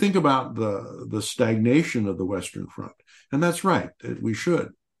 We think about the stagnation of the Western Front, and that's right, we should.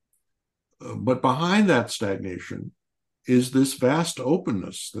 But behind that stagnation is this vast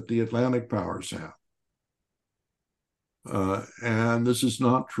openness that the Atlantic powers have. And this is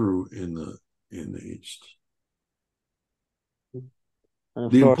not true in the East. And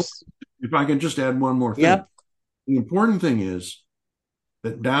of course, if I can just add one more thing. Yep. The important thing is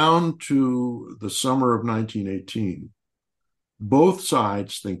that down to the summer of 1918, both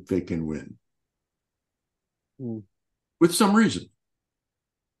sides think they can win. With some reason.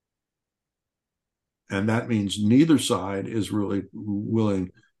 And that means neither side is really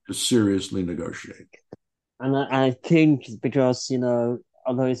willing to seriously negotiate. And I think because,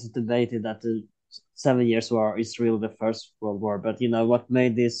 although it's debated that the 7 Years' War is really the First World War, but, what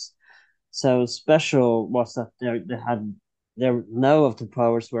made this so special was that none of the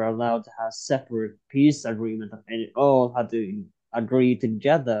powers were allowed to have separate peace agreement, and they all had to agree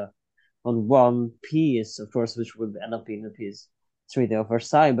together on one peace, of course, which would end up being the peace treaty of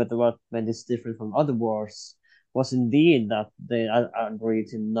Versailles. But what made this different from other wars was indeed that they agreed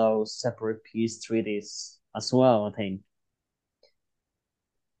to no separate peace treaties as well, I think.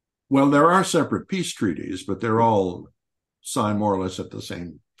 Well, there are separate peace treaties, but they're all signed more or less at the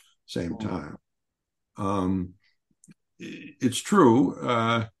same time. It's true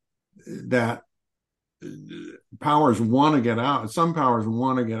that powers want to get out. Some powers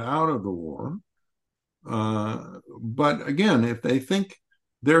want to get out of the war. But again, if they think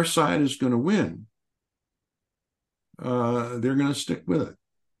their side is going to win, they're going to stick with it.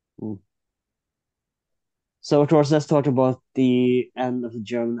 So, of course, let's talk about the end of the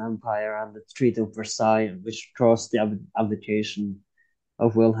German Empire and the Treaty of Versailles, which draws the abdication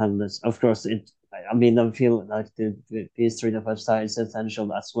of Wilhelm. Of course, I feel like the peace treaty of Versailles is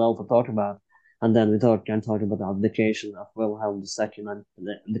essential as well to talk about. And then we can talk about the abdication of Wilhelm II and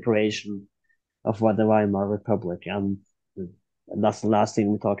the creation of the Weimar Republic. And that's the last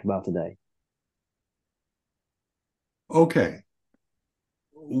thing we talk about today. Okay.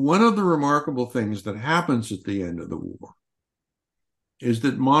 One of the remarkable things that happens at the end of the war is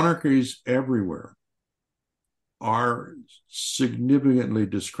that monarchies everywhere are significantly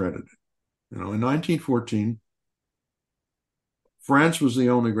discredited. In 1914, France was the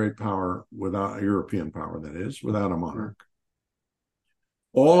only great power without a European power, that is, without a monarch.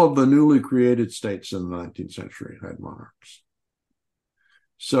 All of the newly created states in the 19th century had monarchs.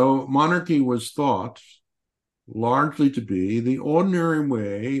 So monarchy was thought largely to be the ordinary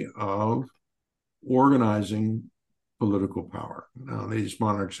way of organizing political power. Now, these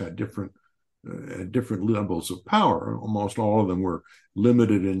monarchs had different levels of power. Almost all of them were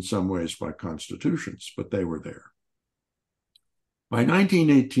limited in some ways by constitutions, but they were there. By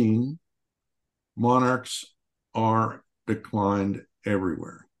 1918, monarchs are declined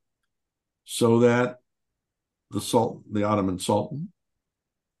everywhere, so that the Ottoman Sultan,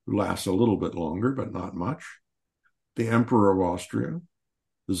 who lasts a little bit longer, but not much, the Emperor of Austria,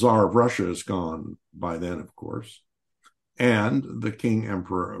 the Tsar of Russia is gone by then, of course, and the King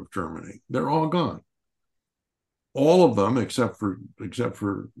Emperor of Germany. They're all gone. All of them, except for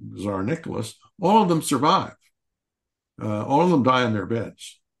Tsar Nicholas, all of them survive. All of them die in their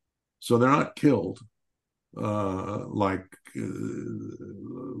beds. So they're not killed like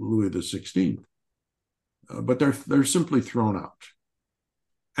Louis XVI, but they're simply thrown out.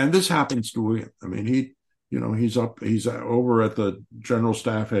 And this happens to William. He's over at the General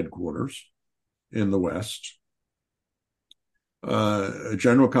Staff headquarters in the West. A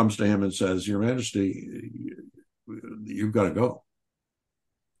general comes to him and says, "Your Majesty, you've got to go."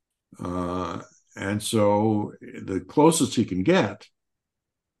 And so the closest he can get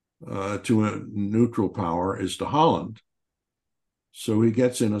to a neutral power is to Holland. So he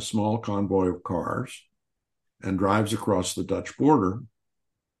gets in a small convoy of cars and drives across the Dutch border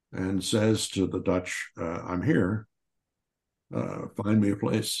and says to the Dutch, I'm here, find me a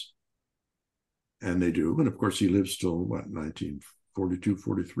place. And they do. And of course, he lives till, 1942,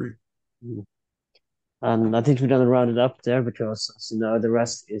 43. And I think we're going to round it up there because, as you know, the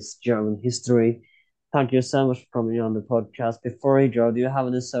rest is German history. Thank you so much for coming on the podcast. Before you go, do you have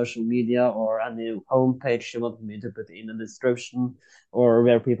any social media or any homepage you want me to put in the description, or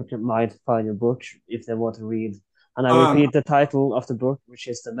where people might find your book if they want to read? And I repeat the title of the book, which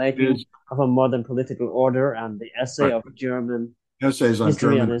is The Making of a Modern Political Order and the Essay of German Essays on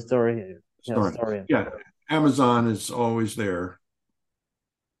History German and Historian. Yeah, Amazon is always there.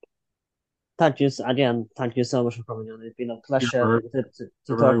 Thank you again. Thank you so much for coming on. It's been a pleasure to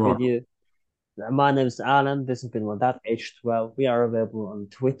talk with you. My name is Alan. This has been H12. We are available on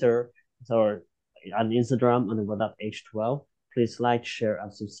Twitter or on Instagram on H12. Please like, share,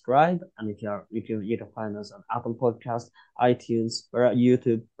 and subscribe. And if you can find us on Apple Podcasts, iTunes, or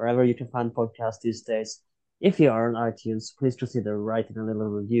YouTube, wherever you can find podcasts these days. If you are on iTunes, please consider writing a little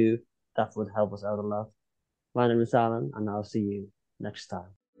review. That would help us out a lot. My name is Alan, and I'll see you next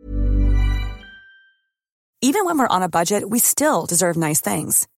time. Even when we're on a budget, we still deserve nice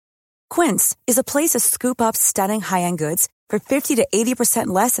things. Quince is a place to scoop up stunning high-end goods for 50 to 80%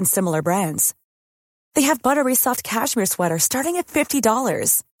 less than similar brands. They have buttery soft cashmere sweaters starting at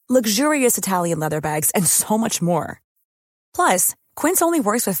 $50, luxurious Italian leather bags, and so much more. Plus, Quince only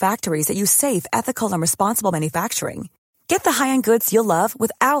works with factories that use safe, ethical, and responsible manufacturing. Get the high-end goods you'll love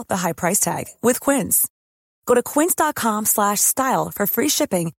without the high price tag with Quince. Go to quince.com/style for free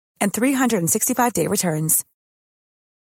shipping and 365-day returns.